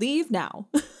 Leave now.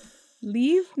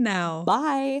 Leave now.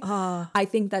 Bye. I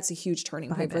think that's a huge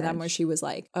turning point for them, where bitch. she was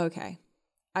like, okay,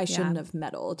 I shouldn't have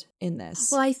meddled in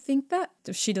this. Well, I think that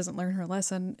she doesn't learn her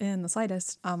lesson in the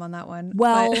slightest on that one.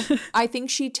 Well, But- I think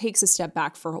she takes a step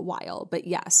back for a while, but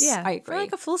yes, yeah, I agree. for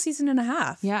like a full season and a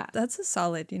half. Yeah. That's a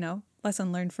solid,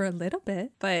 lesson learned for a little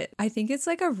bit. But I think it's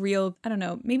like a real, I don't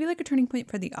know, maybe like a turning point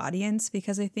for the audience,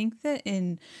 because I think that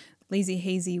in Lazy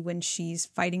Hazy, when she's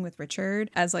fighting with Richard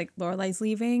as like Lorelai's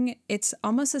leaving, it's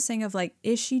almost this thing of like,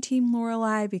 is she team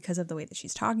Lorelai because of the way that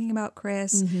she's talking about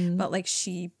Chris? But like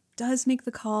she does make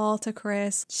the call to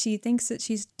Chris. She thinks that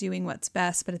she's doing what's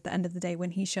best, but at the end of the day,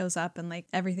 when he shows up and like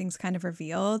everything's kind of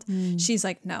revealed, she's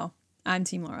like, no, I'm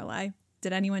team Lorelai.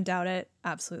 Did anyone doubt it?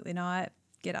 Absolutely not.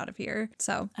 Get out of here.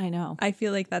 So I know. I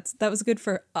feel like that was good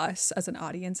for us as an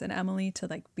audience and Emily to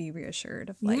like be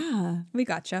reassured of like, we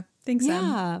gotcha. Thanks, Em.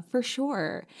 Yeah, for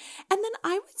sure. And then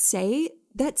I would say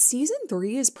that season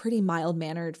 3 is pretty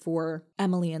mild-mannered for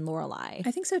Emily and Lorelai.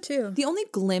 I think so too. The only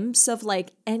glimpse of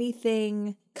like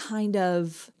anything kind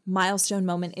of milestone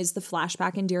moment is the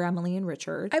flashback in Dear Emily and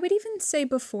Richard. I would even say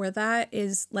before that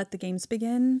is Let the Games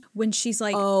Begin, when she's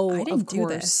like, I didn't do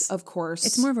this. Of course.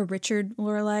 It's more of a Richard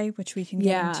Lorelai, which we can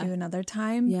get into another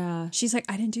time. Yeah. She's like,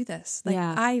 I didn't do this. Like,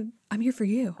 Yeah. I'm here for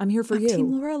you. I'm here for you.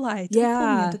 Team Lorelai. Don't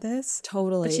pull me into this.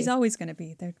 Totally. But she's always going to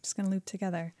be. They're just going to loop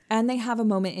together. And they have a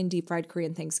moment in Deep Fried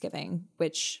Korean Thanksgiving,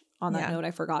 which on that note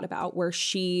I forgot about, where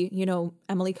she,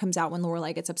 Emily comes out when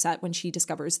Lorelai gets upset when she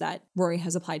discovers that Rory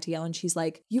has applied to Yale, and she's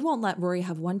like, you won't let Rory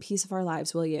have one piece of our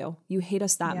lives, will you? You hate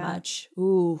us that much.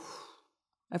 Ooh,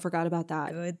 I forgot about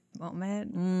that. Good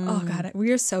moment. Oh God,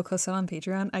 we are so close on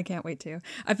Patreon. I can't wait to.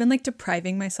 I've been like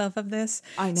depriving myself of this.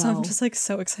 I know. So I'm just like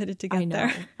so excited to get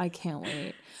there. I can't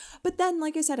wait. But then,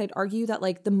 like I said, I'd argue that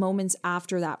like the moments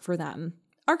after that for them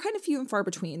are kind of few and far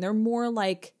between. They're more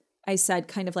like I said,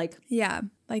 kind of like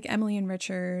like Emily and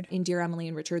Richard. In Dear Emily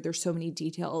and Richard, there's so many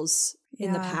details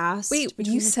in the past. Wait,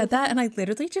 you said that and I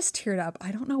literally just teared up.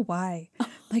 I don't know why.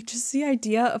 Like just the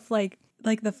idea of like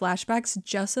like the flashbacks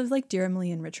just of like Dear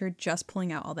Emily and Richard just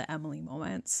pulling out all the Emily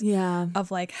moments. Yeah.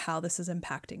 Of like how this is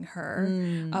impacting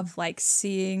her, of like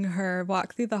seeing her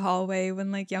walk through the hallway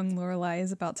when like young Lorelai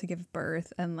is about to give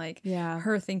birth, and like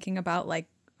her thinking about like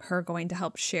her going to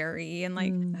help Sherry, and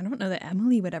like I don't know that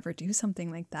Emily would ever do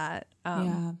something like that.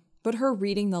 But her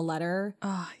reading the letter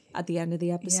at the end of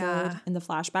the episode in the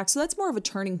flashback. So that's more of a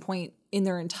turning point in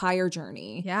their entire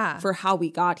journey for how we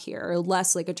got here,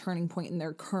 less like a turning point in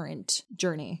their current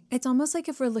journey. It's almost like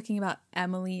if we're looking about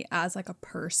Emily as like a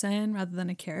person rather than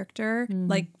a character,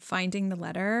 like finding the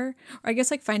letter, or I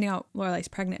guess like finding out Lorelai's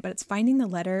pregnant, but it's finding the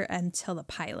letter until the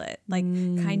pilot, like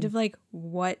kind of like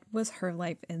what was her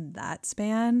life in that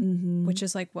span, which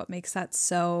is like what makes that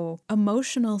so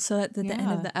emotional. So that at the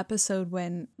end of the episode,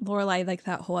 when Lorelai, like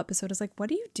that whole episode is like, what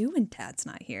do you do when Dad's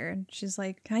not here? And she's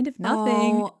like, kind of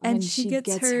nothing. And she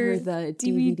gets her the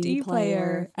DVD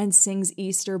player and sings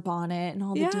Easter Bonnet and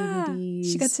all the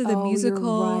DVDs. She gets to the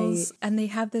musicals, and they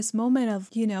have this moment of,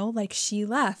 you know, like she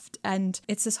left, and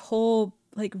it's this whole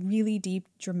like really deep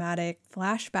dramatic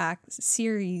flashback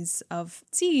series of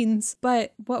scenes.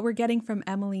 But what we're getting from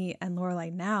Emily and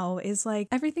Lorelai now is like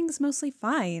everything's mostly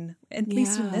fine, at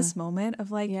least in this moment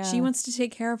of like she wants to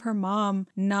take care of her mom,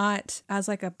 not as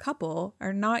like a couple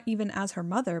or not even as her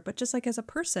mother, but just like as a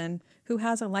person who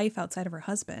has a life outside of her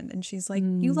husband. And she's like,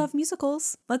 you love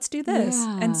musicals, let's do this.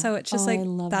 And so it's just like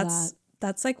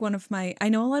that's like one of my, I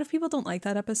know a lot of people don't like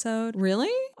that episode.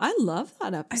 Really? I love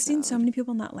that episode. I've seen so many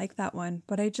people not like that one,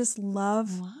 but I just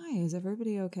love. Why? Is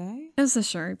everybody okay? It's the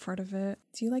Sherry part of it.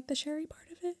 Do you like the Sherry part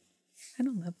of it? I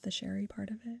don't love the Sherry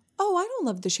part of it. Oh, I don't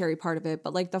love the Sherry part of it,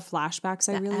 but like the flashbacks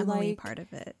I really Emily like. part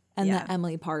of it. And the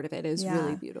Emily part of it is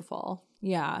really beautiful.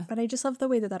 Yeah. But I just love the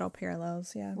way that all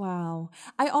parallels. Yeah. Wow.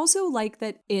 I also like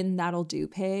that in That'll Do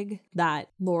Pig, that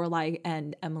Lorelai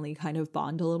and Emily kind of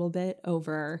bond a little bit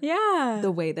over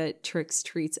the way that Trix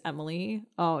treats Emily.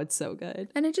 Oh, it's so good.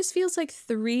 And it just feels like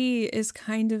 3 is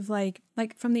kind of like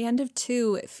from the end of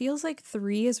 2, it feels like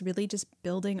 3 is really just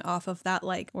building off of that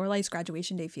like Lorelai's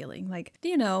graduation day feeling. Like,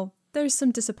 you know, there's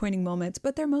some disappointing moments,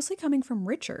 but they're mostly coming from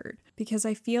Richard, because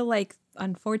I feel like,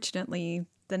 unfortunately,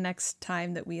 the next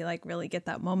time that we like really get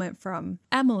that moment from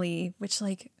Emily, which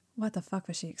like, what the fuck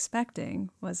was she expecting,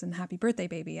 was in Happy Birthday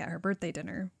Baby at her birthday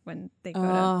dinner when they go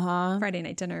to Friday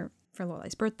night dinner for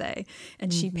Lorelai's birthday,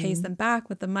 and she pays them back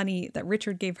with the money that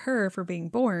Richard gave her for being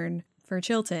born for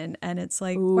Chilton. And it's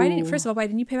like, why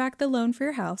didn't you pay back the loan for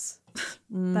your house?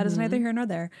 That is neither here nor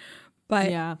there.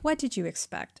 But what did you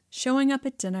expect? Showing up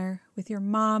at dinner with your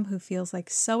mom, who feels like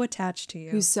so attached to you.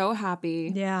 Who's so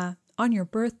happy. Yeah. On your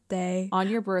birthday. Like,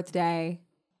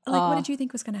 what did you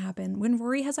think was going to happen? When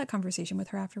Rory has that conversation with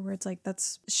her afterwards, like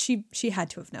she had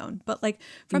to have known. But like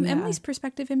from Emily's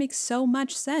perspective, it makes so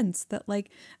much sense that like,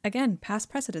 again, past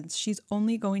precedents, she's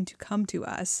only going to come to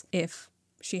us if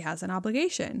she has an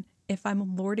obligation, if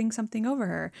I'm lording something over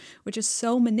her, which is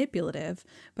so manipulative.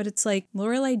 But it's like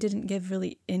Lorelai didn't give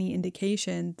really any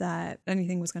indication that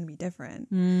anything was going to be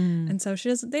different. And so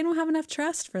they don't have enough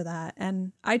trust for that.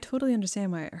 And I totally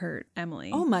understand why it hurt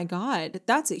Emily. Oh my God.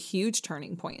 That's a huge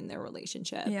turning point in their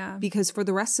relationship. Yeah. Because for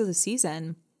the rest of the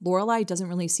season, Lorelai doesn't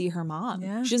really see her mom.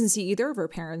 Yeah. She doesn't see either of her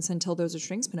parents until Those Are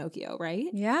Strings Pinocchio, right?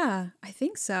 Yeah, I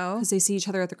think so. Because they see each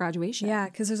other at the graduation. Yeah,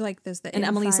 because there's the and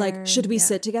Emily's like, should we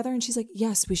sit together? And she's like,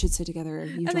 yes, we should sit together.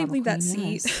 And they leave that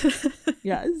seat.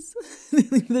 Yes. They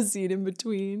leave the seat in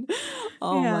between.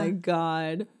 Oh my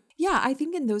God. Yeah, I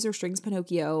think in Those Are Strings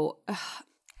Pinocchio,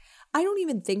 I don't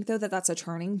even think, though, that that's a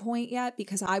turning point yet,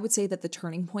 because I would say that the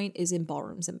turning point is in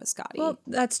Ballrooms and Biscotti. Well,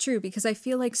 that's true, because I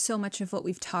feel like so much of what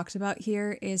we've talked about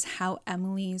here is how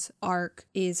Emily's arc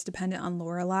is dependent on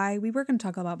Lorelai. We were going to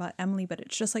talk about Emily, but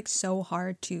it's just like so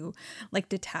hard to like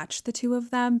detach the two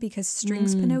of them, because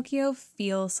Strings Pinocchio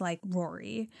feels like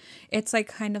Rory. It's like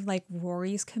kind of like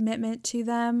Rory's commitment to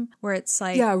them, where it's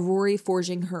like... Yeah, Rory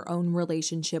forging her own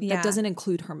relationship that doesn't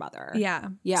include her mother. Yeah.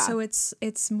 So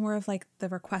it's more of like the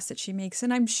request that she makes.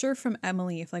 And I'm sure from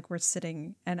Emily, if like we're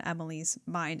sitting in Emily's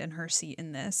mind and her seat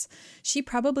in this, she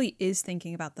probably is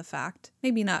thinking about the fact,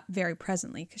 maybe not very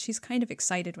presently, because she's kind of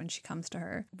excited when she comes to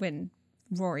her, when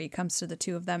Rory comes to the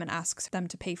two of them and asks them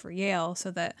to pay for Yale so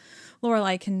that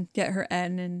Lorelai can get her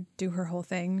N and do her whole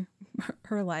thing,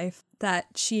 her life, that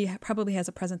she probably has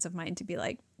a presence of mind to be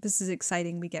like, this is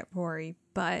exciting, we get Rory,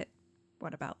 but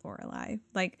what about Lorelai?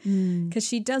 Like, because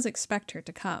she does expect her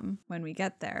to come when we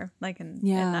get there. Like, in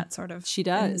that sort of, she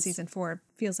does. In season 4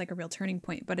 feels like a real turning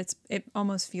point, but it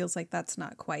almost feels like it's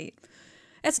not quite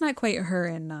her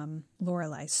and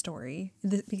Lorelai's story,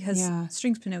 because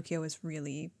Strings Pinocchio is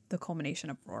really the culmination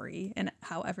of Rory and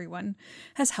how everyone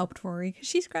has helped Rory because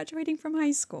she's graduating from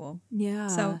high school. Yeah.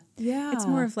 So yeah. it's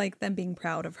more of like them being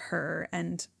proud of her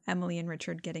and Emily and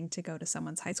Richard getting to go to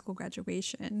someone's high school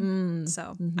graduation.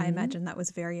 So I imagine that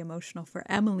was very emotional for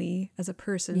Emily as a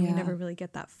person. We never really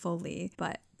get that fully,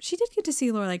 but she did get to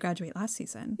see Lorelai graduate last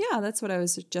season. Yeah, that's what I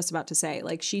was just about to say.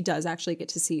 Like, she does actually get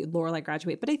to see Lorelai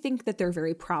graduate, but I think that they're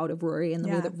very proud of Rory and the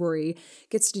way that Rory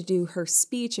gets to do her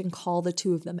speech and call the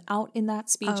two of them out in that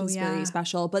speech is very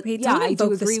special. But Wait, yeah, don't I do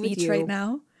invoke the agree with speech you right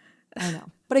now. I know,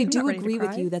 but I do ready to agree with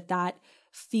cry. you that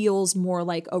feels more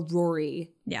like a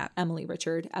Rory, Yeah. Emily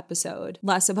Richard episode,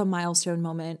 less of a milestone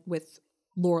moment with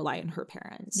Lorelai and her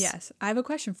parents. Yes. I have a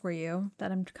question for you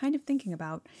that I'm kind of thinking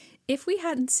about. If we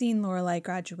hadn't seen Lorelai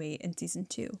graduate in season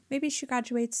 2, maybe she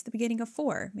graduates the beginning of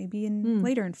 4, maybe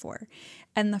later in 4.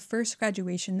 And the first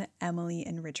graduation that Emily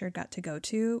and Richard got to go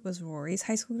to was Rory's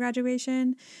high school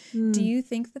graduation. Do you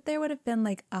think that there would have been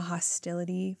like a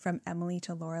hostility from Emily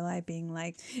to Lorelai being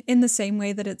like, in the same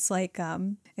way that it's like,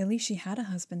 at least she had a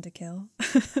husband to kill?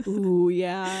 Ooh,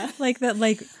 yeah. Like that,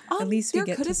 like, at least we there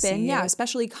get could to have been, see yeah, it.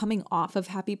 especially coming off of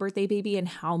Happy Birthday Baby and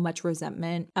how much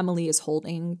resentment Emily is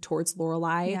holding towards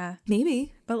Lorelai. Yeah.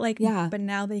 Maybe. But like, Yeah. but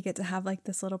now they get to have like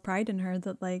this little pride in her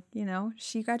that like, you know,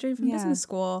 she graduated from business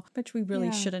school, which we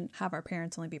really shouldn't have our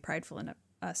parents only be prideful in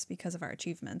us because of our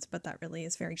achievements, but that really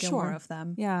is very Gilmore of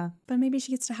them. Yeah. But maybe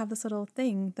she gets to have this little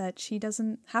thing that she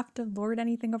doesn't have to lord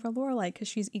anything over Lorelai because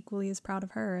she's equally as proud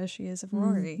of her as she is of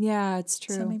Rory. Yeah, it's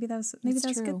true. So maybe that's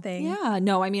a good thing. Yeah.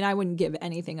 No, I mean, I wouldn't give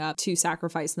anything up to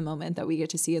sacrifice the moment that we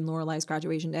get to see in Lorelai's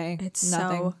graduation day. It's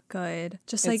Nothing. so good.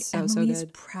 Just It's like so Emily's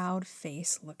good. proud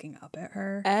face looking up at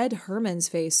her. Ed Herman's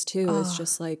face too is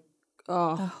just like,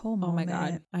 The whole moment. oh my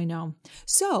God. I know.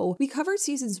 So we covered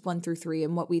seasons 1 through 3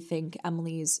 and what we think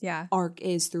Emily's arc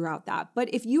is throughout that.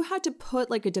 But if you had to put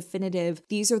like a definitive,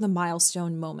 these are the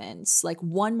milestone moments, like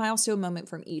one milestone moment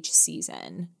from each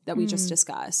season that we just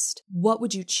discussed, what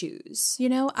would you choose? You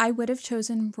know, I would have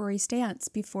chosen Rory's dance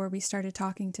before we started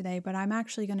talking today, but I'm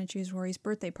actually going to choose Rory's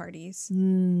birthday parties.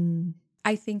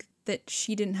 I think that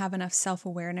she didn't have enough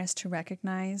self-awareness to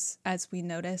recognize, as we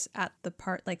notice at the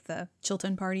part, like the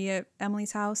Chilton party at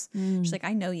Emily's house. She's like,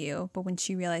 I know you. But when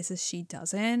she realizes she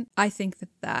doesn't, I think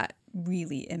that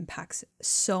really impacts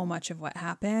so much of what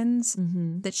happens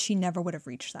that she never would have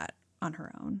reached that on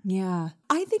her own. Yeah.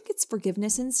 I think it's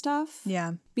forgiveness and stuff.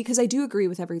 Yeah. Because I do agree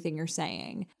with everything you're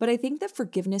saying. But I think that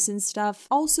forgiveness and stuff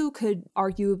also could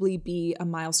arguably be a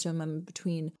milestone moment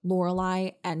between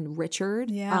Lorelai and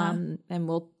Richard. Yeah. And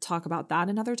we'll talk about that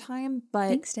another time. But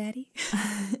Thanks, Daddy.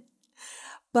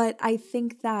 But I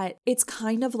think that it's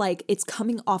kind of like it's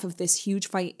coming off of this huge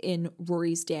fight in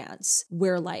Rory's dance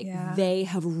where like they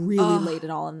have really laid it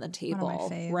all on the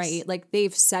table, right? Like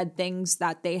they've said things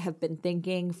that they have been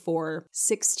thinking for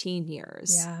 16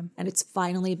 years. Yeah. And it's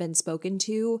finally been spoken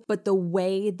to. But the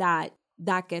way that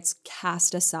gets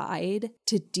cast aside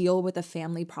to deal with a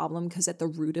family problem, because at the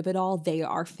root of it all, they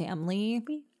are family,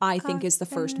 I think is the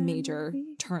first major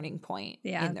turning point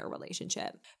in their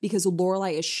relationship. Because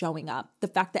Lorelai is showing up. The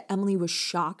fact that Emily was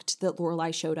shocked that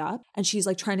Lorelai showed up and she's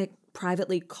like trying to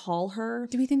privately call her.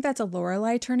 Do we think that's a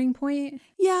Lorelai turning point?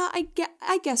 Yeah,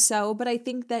 I guess so. But I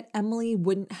think that Emily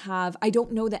wouldn't have, I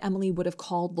don't know that Emily would have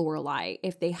called Lorelai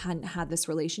if they hadn't had this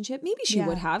relationship. Maybe she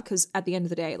would have, because at the end of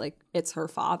the day, like it's her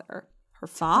father. Her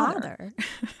father.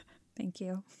 Thank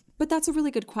you. But that's a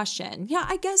really good question. Yeah,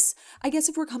 I guess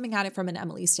if we're coming at it from an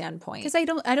Emily standpoint. Because I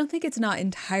don't think it's not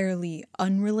entirely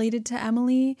unrelated to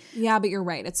Emily. Yeah, but you're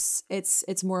right.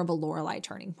 It's more of a Lorelai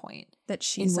turning point. That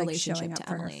she's like relationship showing up to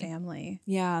for Emily. her family.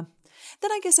 Yeah.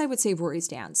 Then I guess I would say Rory's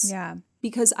dance. Yeah.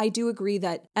 Because I do agree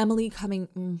that Emily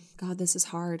coming, God, this is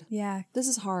hard. Yeah. This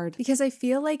is hard. Because I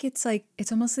feel like it's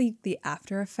almost like the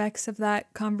after effects of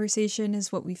that conversation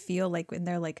is what we feel like when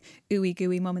they're like ooey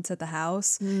gooey moments at the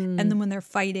house. And then when they're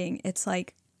fighting, it's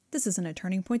like, this isn't a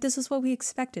turning point. This is what we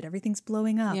expected. Everything's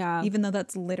blowing up. Yeah. Even though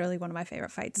that's literally one of my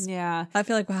favorite fights. Yeah. I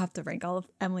feel like we'll have to rank all of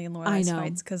Emily and Lorelai's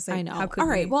fights because I know. How could all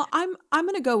right. we? Well, I'm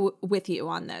going to go with you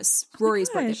on this. Rory's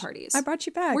birthday parties. I brought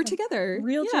you back. We're together.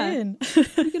 Reeled you in.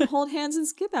 We can hold hands and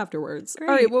skip afterwards. Great.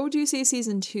 All right. What would you say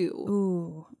season 2?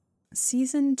 Ooh,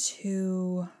 season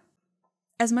 2.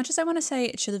 As much as I want to say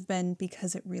it should have been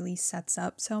because it really sets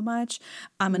up so much,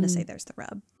 I'm going to say there's the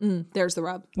rub. There's the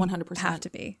rub. 100%. Have to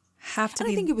be. And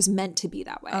I think it was meant to be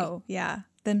that way. Oh, yeah.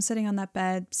 Them sitting on that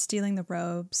bed, stealing the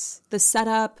robes. The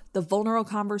setup, the vulnerable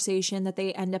conversation that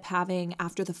they end up having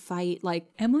after the fight. Like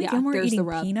Emily Gilmore there's the eating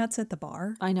rub. peanuts at the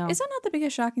bar. I know. Is that not the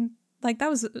biggest shocking? Like,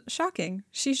 that was shocking.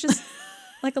 She's just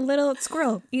like a little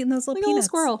squirrel eating those little Like a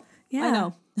peanuts. little squirrel. Yeah. I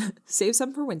know. Save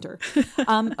some for winter.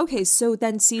 Okay, so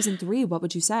then season 3, what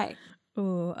would you say?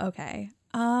 Ooh, okay.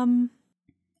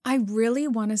 I really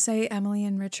want to say Emily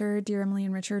and Richard, Dear Emily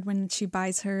and Richard, when she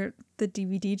buys her the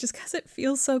DVD, just because it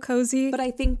feels so cozy. But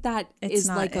I think that is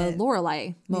like a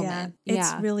Lorelai moment.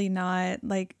 It's really not.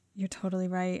 Like, you're totally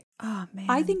right. Oh, man.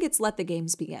 I think it's Let the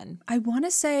Games Begin. I want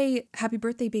to say Happy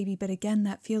Birthday, Baby, but again,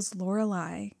 that feels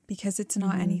Lorelai because it's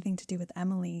not anything to do with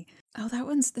Emily. Oh,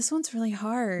 this one's really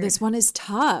hard. This one is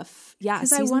tough. Yeah,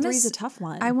 season 3 is a tough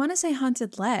one. I want to say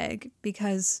Haunted Leg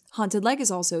because Haunted Leg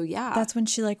is also, that's when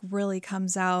she like really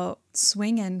comes out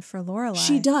swinging for Lorelai.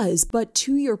 She does, but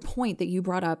to your point that you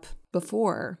brought up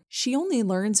before, she only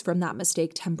learns from that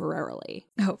mistake temporarily.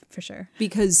 Oh, for sure.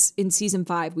 Because in season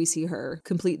 5, we see her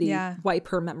completely wipe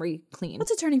her memory clean.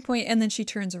 What's a turning point? And then she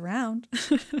turns around.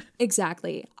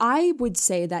 Exactly. I would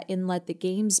say that in Let the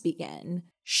Games Begin,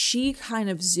 she kind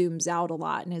of zooms out a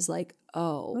lot and is like,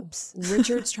 oh, Whoops.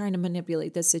 Richard's trying to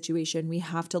manipulate this situation. We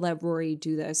have to let Rory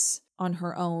do this on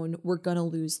her own. We're going to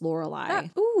lose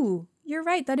Lorelai. Ooh, you're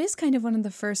right. That is kind of one of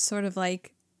the first sort of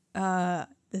like,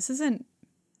 this isn't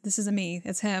me,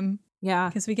 it's him. Yeah.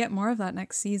 Because we get more of that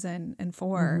next season in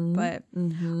 4. But,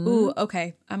 ooh,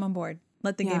 okay, I'm on board.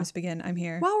 Let the games begin. I'm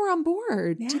here. Wow, we're on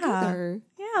board together.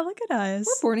 Yeah, look at us.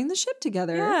 We're boarding the ship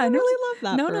together. Yeah, I really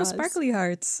love that. No sparkly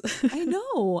hearts. I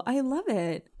know. I love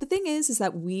it. The thing is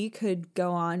that we could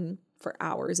go on for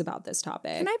hours about this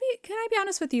topic. Can I be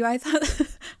honest with you? I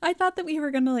thought that we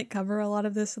were gonna like cover a lot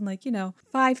of this in like,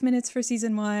 5 minutes for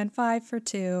season 1, 5 for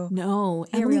 2. No,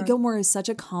 Emily Gilmore is such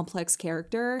a complex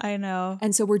character. I know.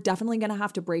 And so we're definitely gonna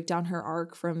have to break down her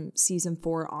arc from season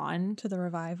 4 on to the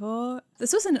revival.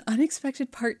 This was an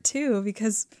unexpected part 2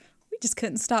 because we just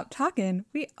couldn't stop talking.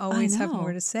 We always have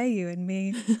more to say, you and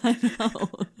me. I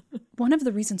know. One of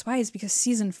the reasons why is because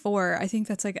season 4, I think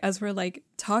that's like, as we're like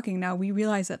talking now, we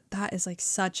realize that is like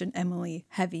such an Emily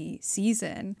heavy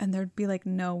season. And there'd be like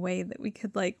no way that we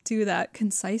could like do that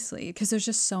concisely because there's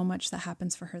just so much that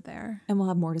happens for her there. And we'll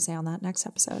have more to say on that next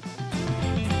episode.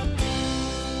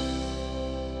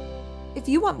 If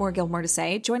you want more Gilmore to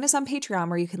Say, join us on Patreon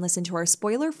where you can listen to our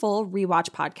spoiler-full rewatch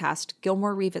podcast,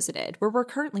 Gilmore Revisited, where we're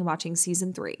currently watching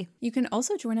season 3. You can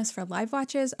also join us for live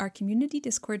watches, our community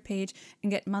Discord page,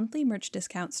 and get monthly merch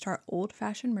discounts to our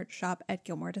old-fashioned merch shop at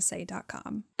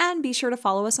gilmoretosay.com. And be sure to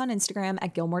follow us on Instagram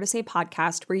at Gilmore to Say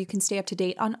Podcast, where you can stay up to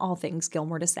date on all things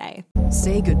Gilmore to Say.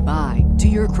 Say goodbye to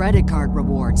your credit card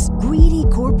rewards. Greedy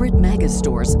corporate mega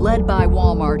stores, led by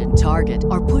Walmart and Target,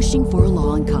 are pushing for a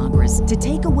law in Congress to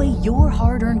take away your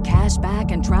hard-earned cash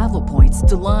back and travel points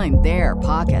to line their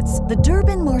pockets. The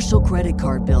Durbin-Marshall credit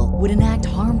card bill would enact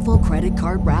harmful credit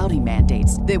card routing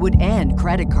mandates that would end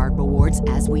credit card rewards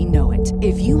as we know it.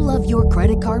 If you love your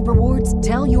credit card rewards,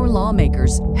 tell your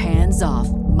lawmakers, hands off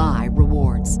my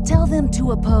rewards. Tell them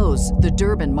to oppose the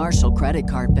Durbin-Marshall credit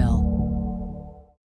card bill.